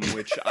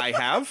 which I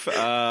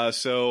have.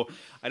 So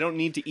I don't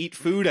need to eat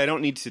food. I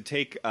don't need to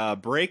take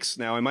breaks.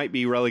 Now, I might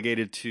be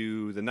relegated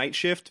to the night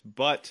shift,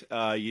 but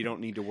you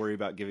don't need to worry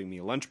about giving me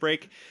a lunch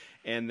break.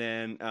 And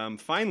then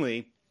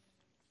finally,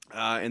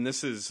 and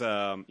this is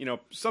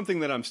something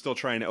that I'm still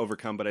trying to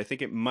overcome, but I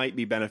think it might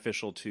be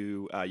beneficial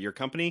to your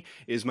company,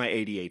 is my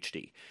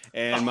ADHD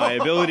and my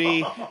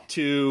ability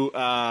to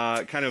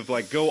kind of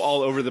like go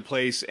all over the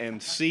place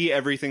and see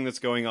everything that's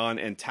going on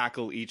and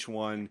tackle each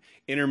one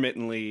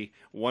intermittently,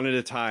 one at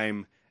a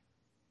time,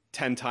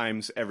 10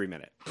 times every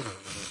minute.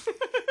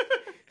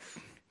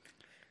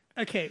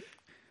 Okay,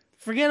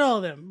 forget all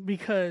of them,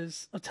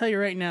 because I'll tell you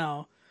right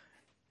now,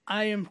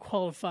 I am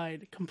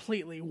qualified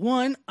completely.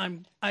 One,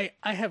 I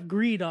have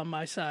greed on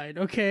my side,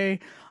 okay?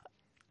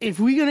 If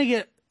we're going to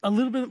get a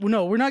little bit...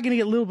 No, we're not going to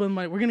get a little bit of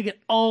money. We're going to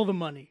get all the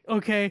money,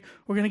 okay?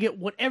 We're going to get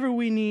whatever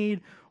we need,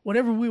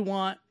 whatever we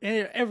want,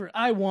 whatever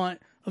I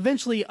want.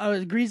 Eventually,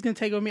 greed's going to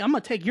take over me. I'm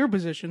going to take your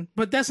position,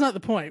 but that's not the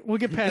point. We'll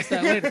get past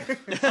that later.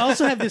 I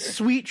also have this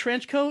sweet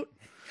trench coat.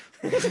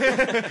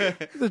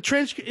 The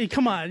trench...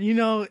 Come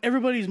on,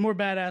 everybody's more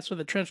badass with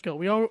a trench coat.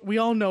 We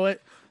all know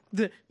it.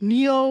 The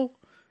Neo...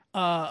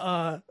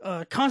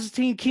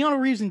 Constantine, Keanu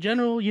Reeves in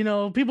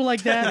general, people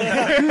like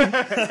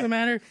that. Doesn't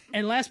matter.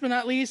 And last but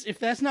not least, if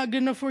that's not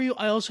good enough for you,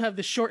 I also have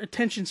the short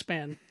attention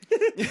span.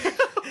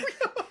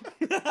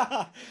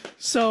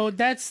 So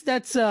that's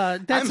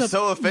I'm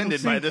so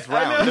offended by this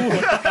round.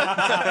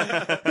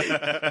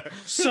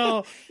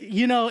 So,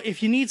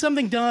 if you need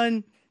something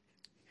done,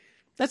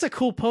 that's a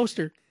cool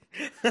poster.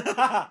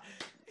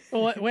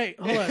 Oh, wait,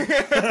 hold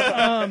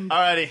on.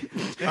 Alrighty,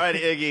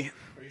 Iggy.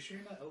 Are you sure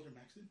you're not Elder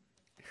Maxon?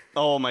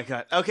 Oh my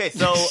god. Okay,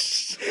 so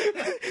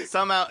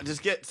somehow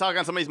just talk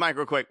on somebody's mic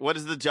real quick. What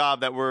is the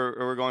job that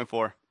we're going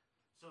for?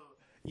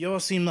 You all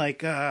seem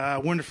like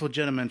wonderful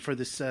gentlemen for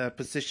this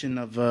position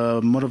of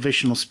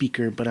motivational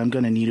speaker, but I'm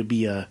gonna need to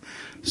be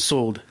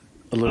sold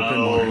a little bit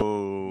more.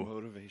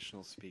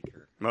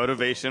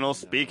 Motivational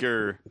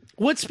speaker.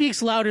 What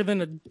speaks louder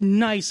than a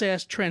nice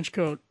ass trench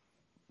coat?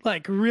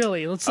 Like,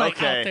 really? Let's out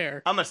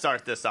there. I'm gonna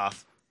start this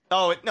off.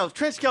 Oh no,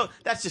 trench coat.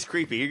 That's just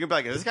creepy. You're gonna be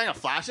like, is this guy gonna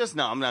flash us?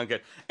 No, I'm not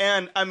good.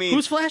 And I mean,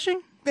 who's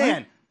flashing?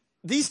 Man,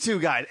 these two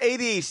guys,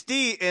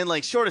 ADHD and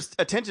like shortest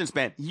attention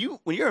span.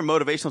 When you're a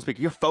motivational speaker,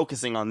 you're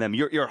focusing on them.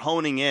 You're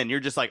honing in. You're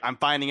just like, I'm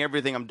finding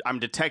everything. I'm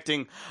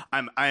detecting.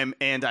 I'm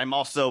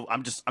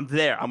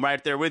there. I'm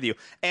right there with you.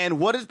 And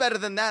what is better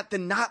than that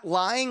than not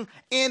lying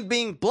and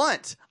being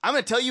blunt? I'm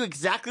gonna tell you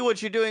exactly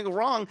what you're doing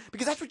wrong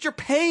because that's what you're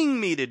paying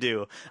me to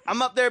do.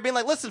 I'm up there being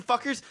like, listen,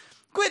 fuckers.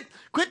 Quit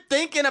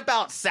thinking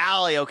about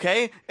Sally,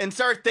 okay? And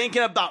start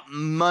thinking about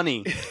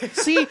money.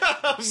 See,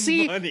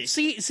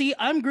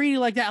 I'm greedy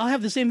like that. I'll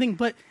have the same thing,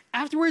 but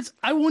afterwards,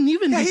 I won't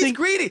even he's think...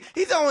 greedy.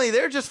 He's only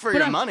there just for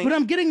your money. But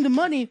I'm getting the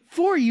money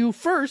for you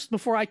first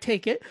before I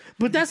take it.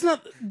 But that's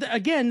not...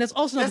 Again, that's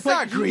also not... That's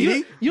not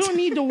greedy. You don't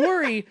need to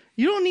worry.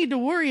 You don't need to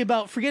worry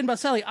about forgetting about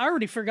Sally. I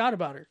already forgot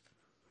about her.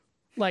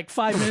 Like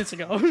 5 minutes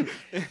ago.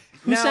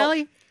 Who's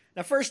Sally?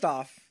 Now, first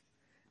off,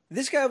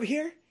 this guy over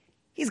here,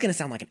 he's going to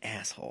sound like an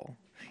asshole.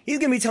 He's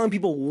going to be telling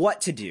people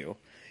what to do.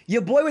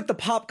 Your boy with the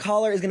pop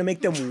collar is going to make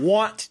them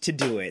want to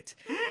do it.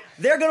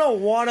 They're going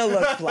to want to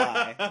look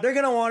fly. They're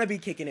going to want to be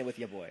kicking it with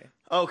your boy.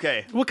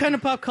 Okay. What kind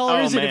of pop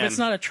collar is it if it's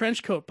not a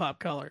trench coat pop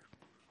collar?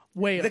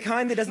 The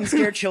kind that doesn't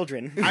scare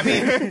children. I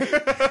mean,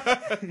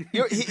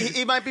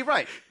 he might be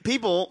right.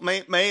 People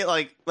may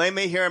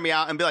hear me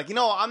out and be like,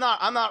 I'm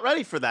not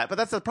ready for that. But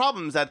that's the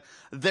problem, is that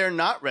they're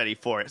not ready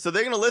for it. So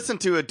they're gonna listen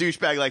to a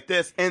douchebag like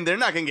this, and they're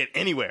not gonna get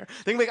anywhere.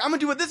 They're gonna be like, I'm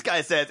gonna do what this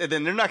guy says, and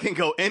then they're not gonna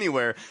go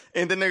anywhere.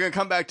 And then they're gonna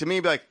come back to me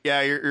and be like,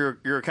 yeah,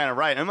 you're kind of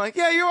right. And I'm like,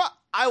 yeah,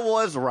 I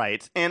was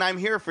right, and I'm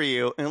here for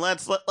you, and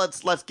let's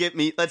get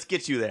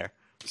you there.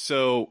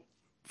 So,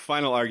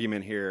 final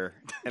argument here,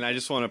 and I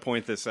just want to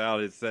point this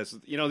out, is that,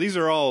 these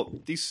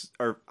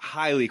are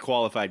highly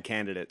qualified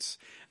candidates.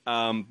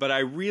 But I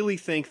really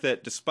think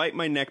that despite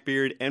my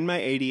neckbeard and my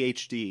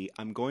ADHD,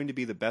 I'm going to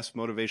be the best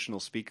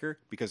motivational speaker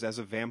because as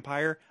a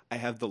vampire, I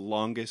have the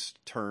longest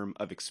term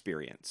of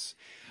experience.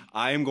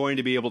 I am going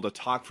to be able to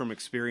talk from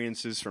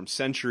experiences from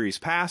centuries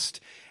past,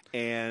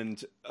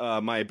 and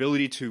my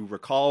ability to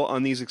recall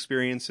on these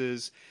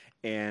experiences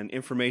and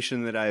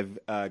information that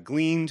I've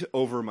gleaned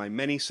over my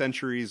many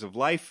centuries of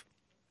life,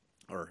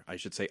 or I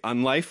should say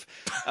unlife,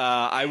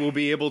 I will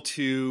be able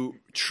to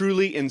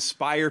truly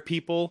inspire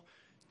people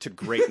to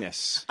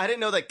greatness. I didn't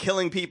know that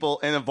killing people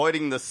and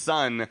avoiding the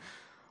sun.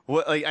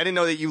 I didn't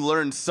know that you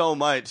learned so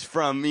much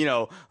from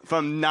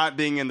not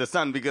being in the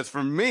sun, because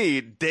for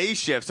me, day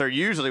shifts are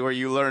usually where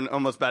you learn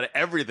almost about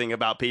everything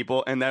about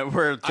people, and that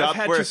I've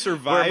had to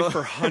survive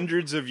for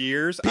hundreds of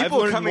years. I've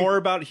learned more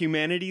about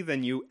humanity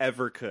than you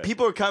ever could.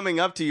 People are coming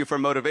up to you for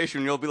motivation,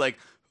 and you'll be like,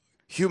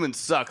 humans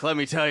suck. Let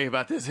me tell you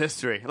about this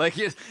history. Like,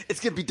 it's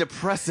going to be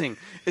depressing.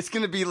 It's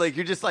going to be like,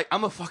 you're just like,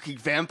 I'm a fucking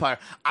vampire.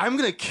 I'm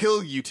going to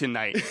kill you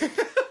tonight.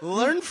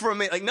 Learn from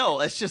me. Like,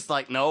 no, it's just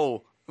like,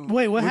 no.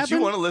 Wait, what happened? Would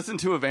you want to listen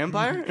to a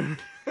vampire?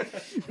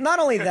 Not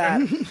only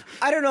that,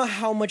 I don't know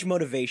how much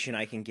motivation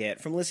I can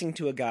get from listening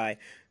to a guy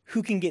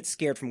who can get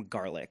scared from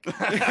garlic.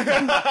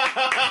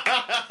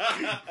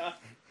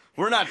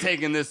 We're not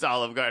taking this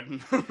Olive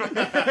Garden.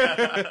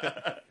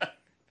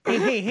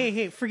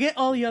 Hey, forget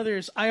all the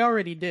others. I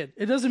already did.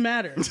 It doesn't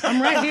matter.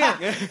 I'm right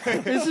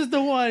here. This is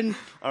the one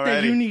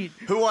that you need.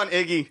 Who won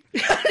Iggy?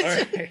 All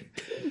right.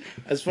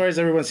 As far as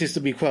everyone seems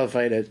to be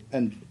qualified,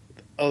 and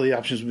all the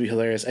options would be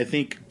hilarious, I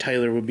think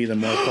Tyler would be the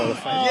more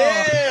qualified.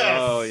 Yes!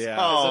 Oh, yeah.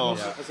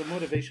 As a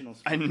motivational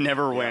speaker. I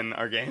never win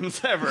our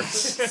games, ever.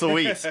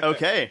 Sweet.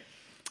 Okay.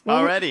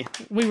 Alrighty.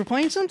 We were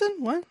playing something?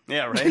 What?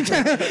 Yeah, right.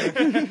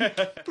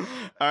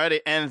 Alrighty,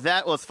 and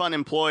that was Fun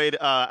Employed,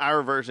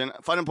 our version.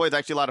 Fun Employed is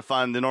actually a lot of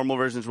fun. The normal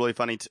version is really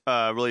funny,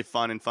 really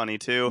fun and funny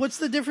too. What's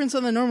the difference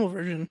on the normal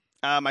version?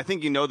 I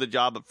think you know the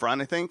job up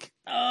front. I think.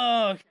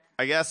 Oh.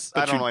 I guess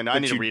I don't really know. I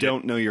need to read it. You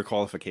don't know your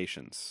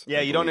qualifications.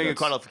 Yeah, you don't know your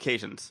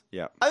qualifications.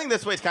 Yeah. I think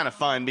this way is kind of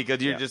fun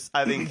because you're just.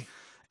 I think.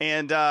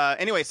 And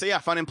anyway, so yeah,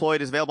 Fun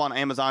Employed is available on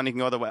Amazon. You can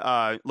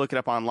go look it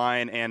up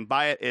online and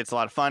buy it. It's a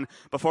lot of fun.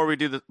 Before I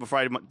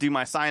do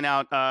my sign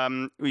out,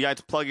 you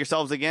guys plug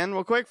yourselves again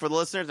real quick for the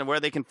listeners and where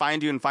they can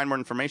find you and find more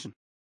information.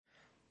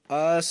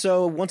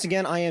 So once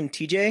again, I am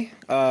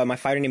TJ. My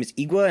fighter name is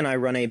Igwa, and I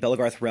run a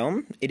Belgarth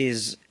Realm. It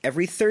is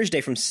every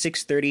Thursday from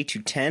 6:30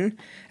 to 10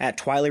 at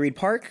Twilight Reed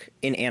Park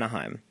in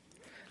Anaheim.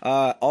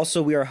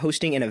 Also, we are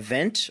hosting an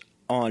event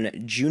on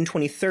June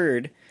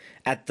 23rd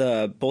at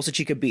the Bolsa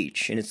Chica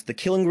Beach, and it's the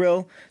Killing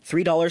Grill,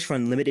 $3 for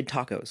unlimited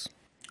tacos.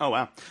 Oh,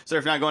 wow. So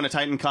if you're not going to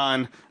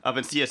TitanCon up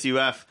in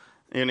CSUF,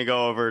 you're going to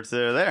go over to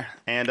there,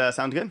 and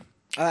sounds good.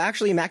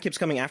 Actually, Matt Kip's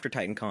coming after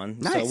TitanCon,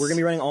 nice. So we're going to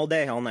be running all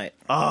day, all night.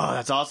 Oh,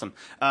 that's awesome.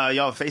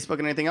 Y'all have Facebook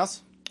and anything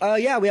else?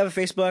 Yeah, we have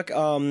a Facebook.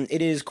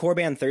 It is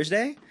Korriban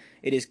Thursday.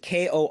 It is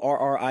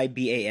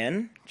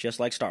Korriban, just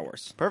like Star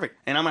Wars. Perfect.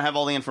 And I'm going to have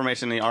all the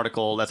information in the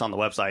article that's on the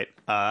website.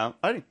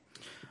 Alrighty.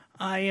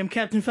 I am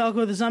Captain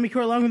Falco of the Zombie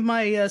Corps, along with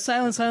my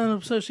silent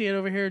associate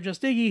over here,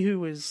 Just Iggy, who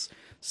was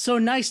so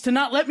nice to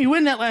not let me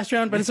win that last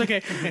round, but it's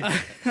okay.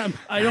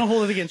 I don't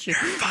hold it against you.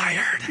 You're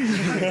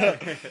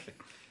fired.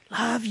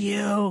 Love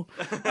you.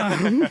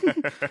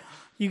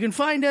 You can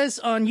find us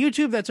on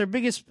YouTube. That's our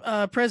biggest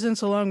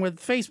presence, along with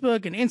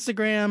Facebook and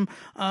Instagram.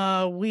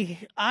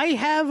 I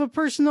have a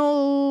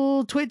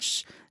personal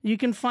Twitch. You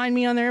can find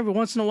me on there every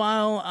once in a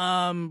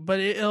while, but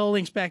it all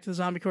links back to the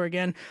Zombie Corps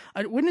again.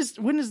 When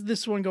is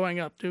this one going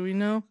up? Do we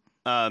know?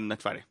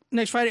 Next Friday.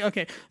 Next Friday?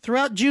 Okay.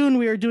 Throughout June,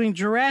 we are doing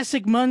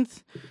Jurassic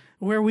Month,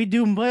 where we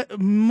do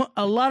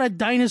a lot of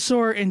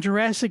dinosaur and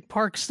Jurassic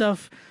Park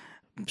stuff,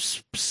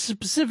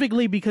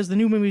 specifically because the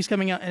new movie's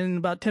coming out in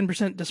about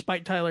 10%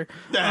 despite Tyler.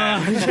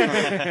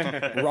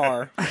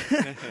 Rawr.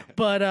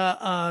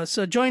 But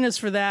so join us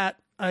for that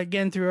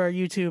again through our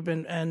YouTube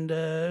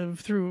and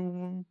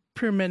through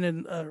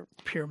Pyramid.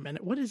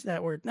 What is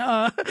that word?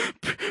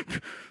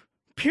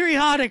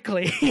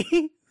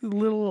 Periodically.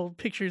 Little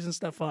pictures and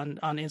stuff on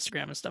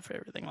Instagram and stuff,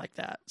 everything like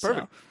that.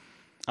 Perfect.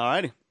 So.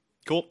 Alrighty.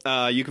 Cool.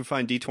 You can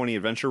find D20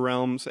 Adventure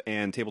Realms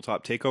and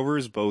Tabletop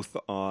Takeovers both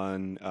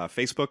on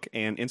Facebook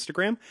and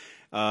Instagram.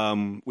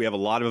 We have a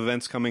lot of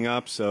events coming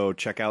up, so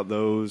check out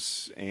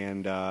those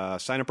and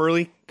sign up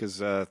early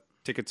because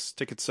tickets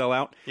sell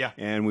out. Yeah.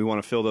 And we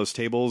want to fill those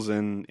tables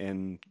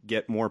and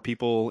get more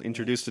people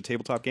introduced to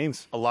tabletop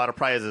games. A lot of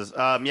prizes.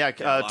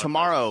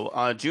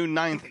 Tomorrow, June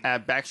 9th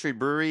at Backstreet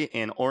Brewery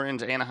in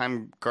Orange,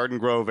 Anaheim, Garden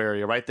Grove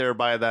area, right there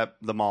by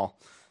the mall.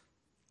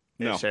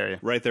 No, area.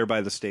 Right there by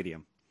the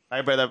stadium.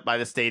 Right by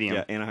the stadium.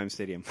 Yeah, Anaheim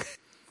Stadium.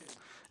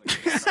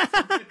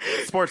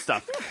 Sports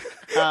stuff.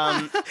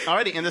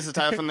 Alrighty, and this is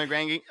Tyler from the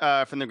Grand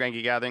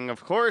Geek Gathering,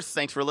 of course.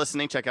 Thanks for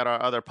listening. Check out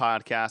our other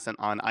podcasts and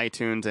on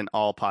iTunes and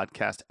all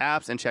podcast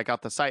apps, and check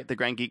out the site,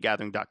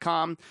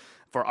 thegrandgeekgathering.com.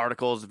 for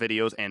articles,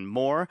 videos, and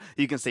more.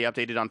 You can stay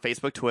updated on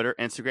Facebook, Twitter,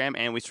 Instagram,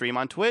 and we stream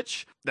on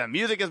Twitch. The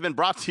music has been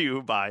brought to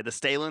you by the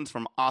Stalins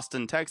from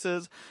Austin,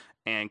 Texas.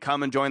 And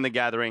come and join the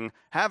gathering.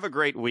 Have a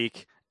great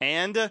week.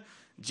 And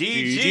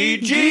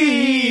GGG!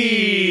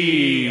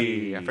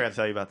 I forgot to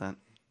tell you about that.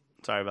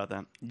 Sorry about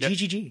that.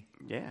 GGG.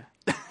 Yeah.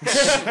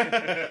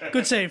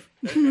 Good save.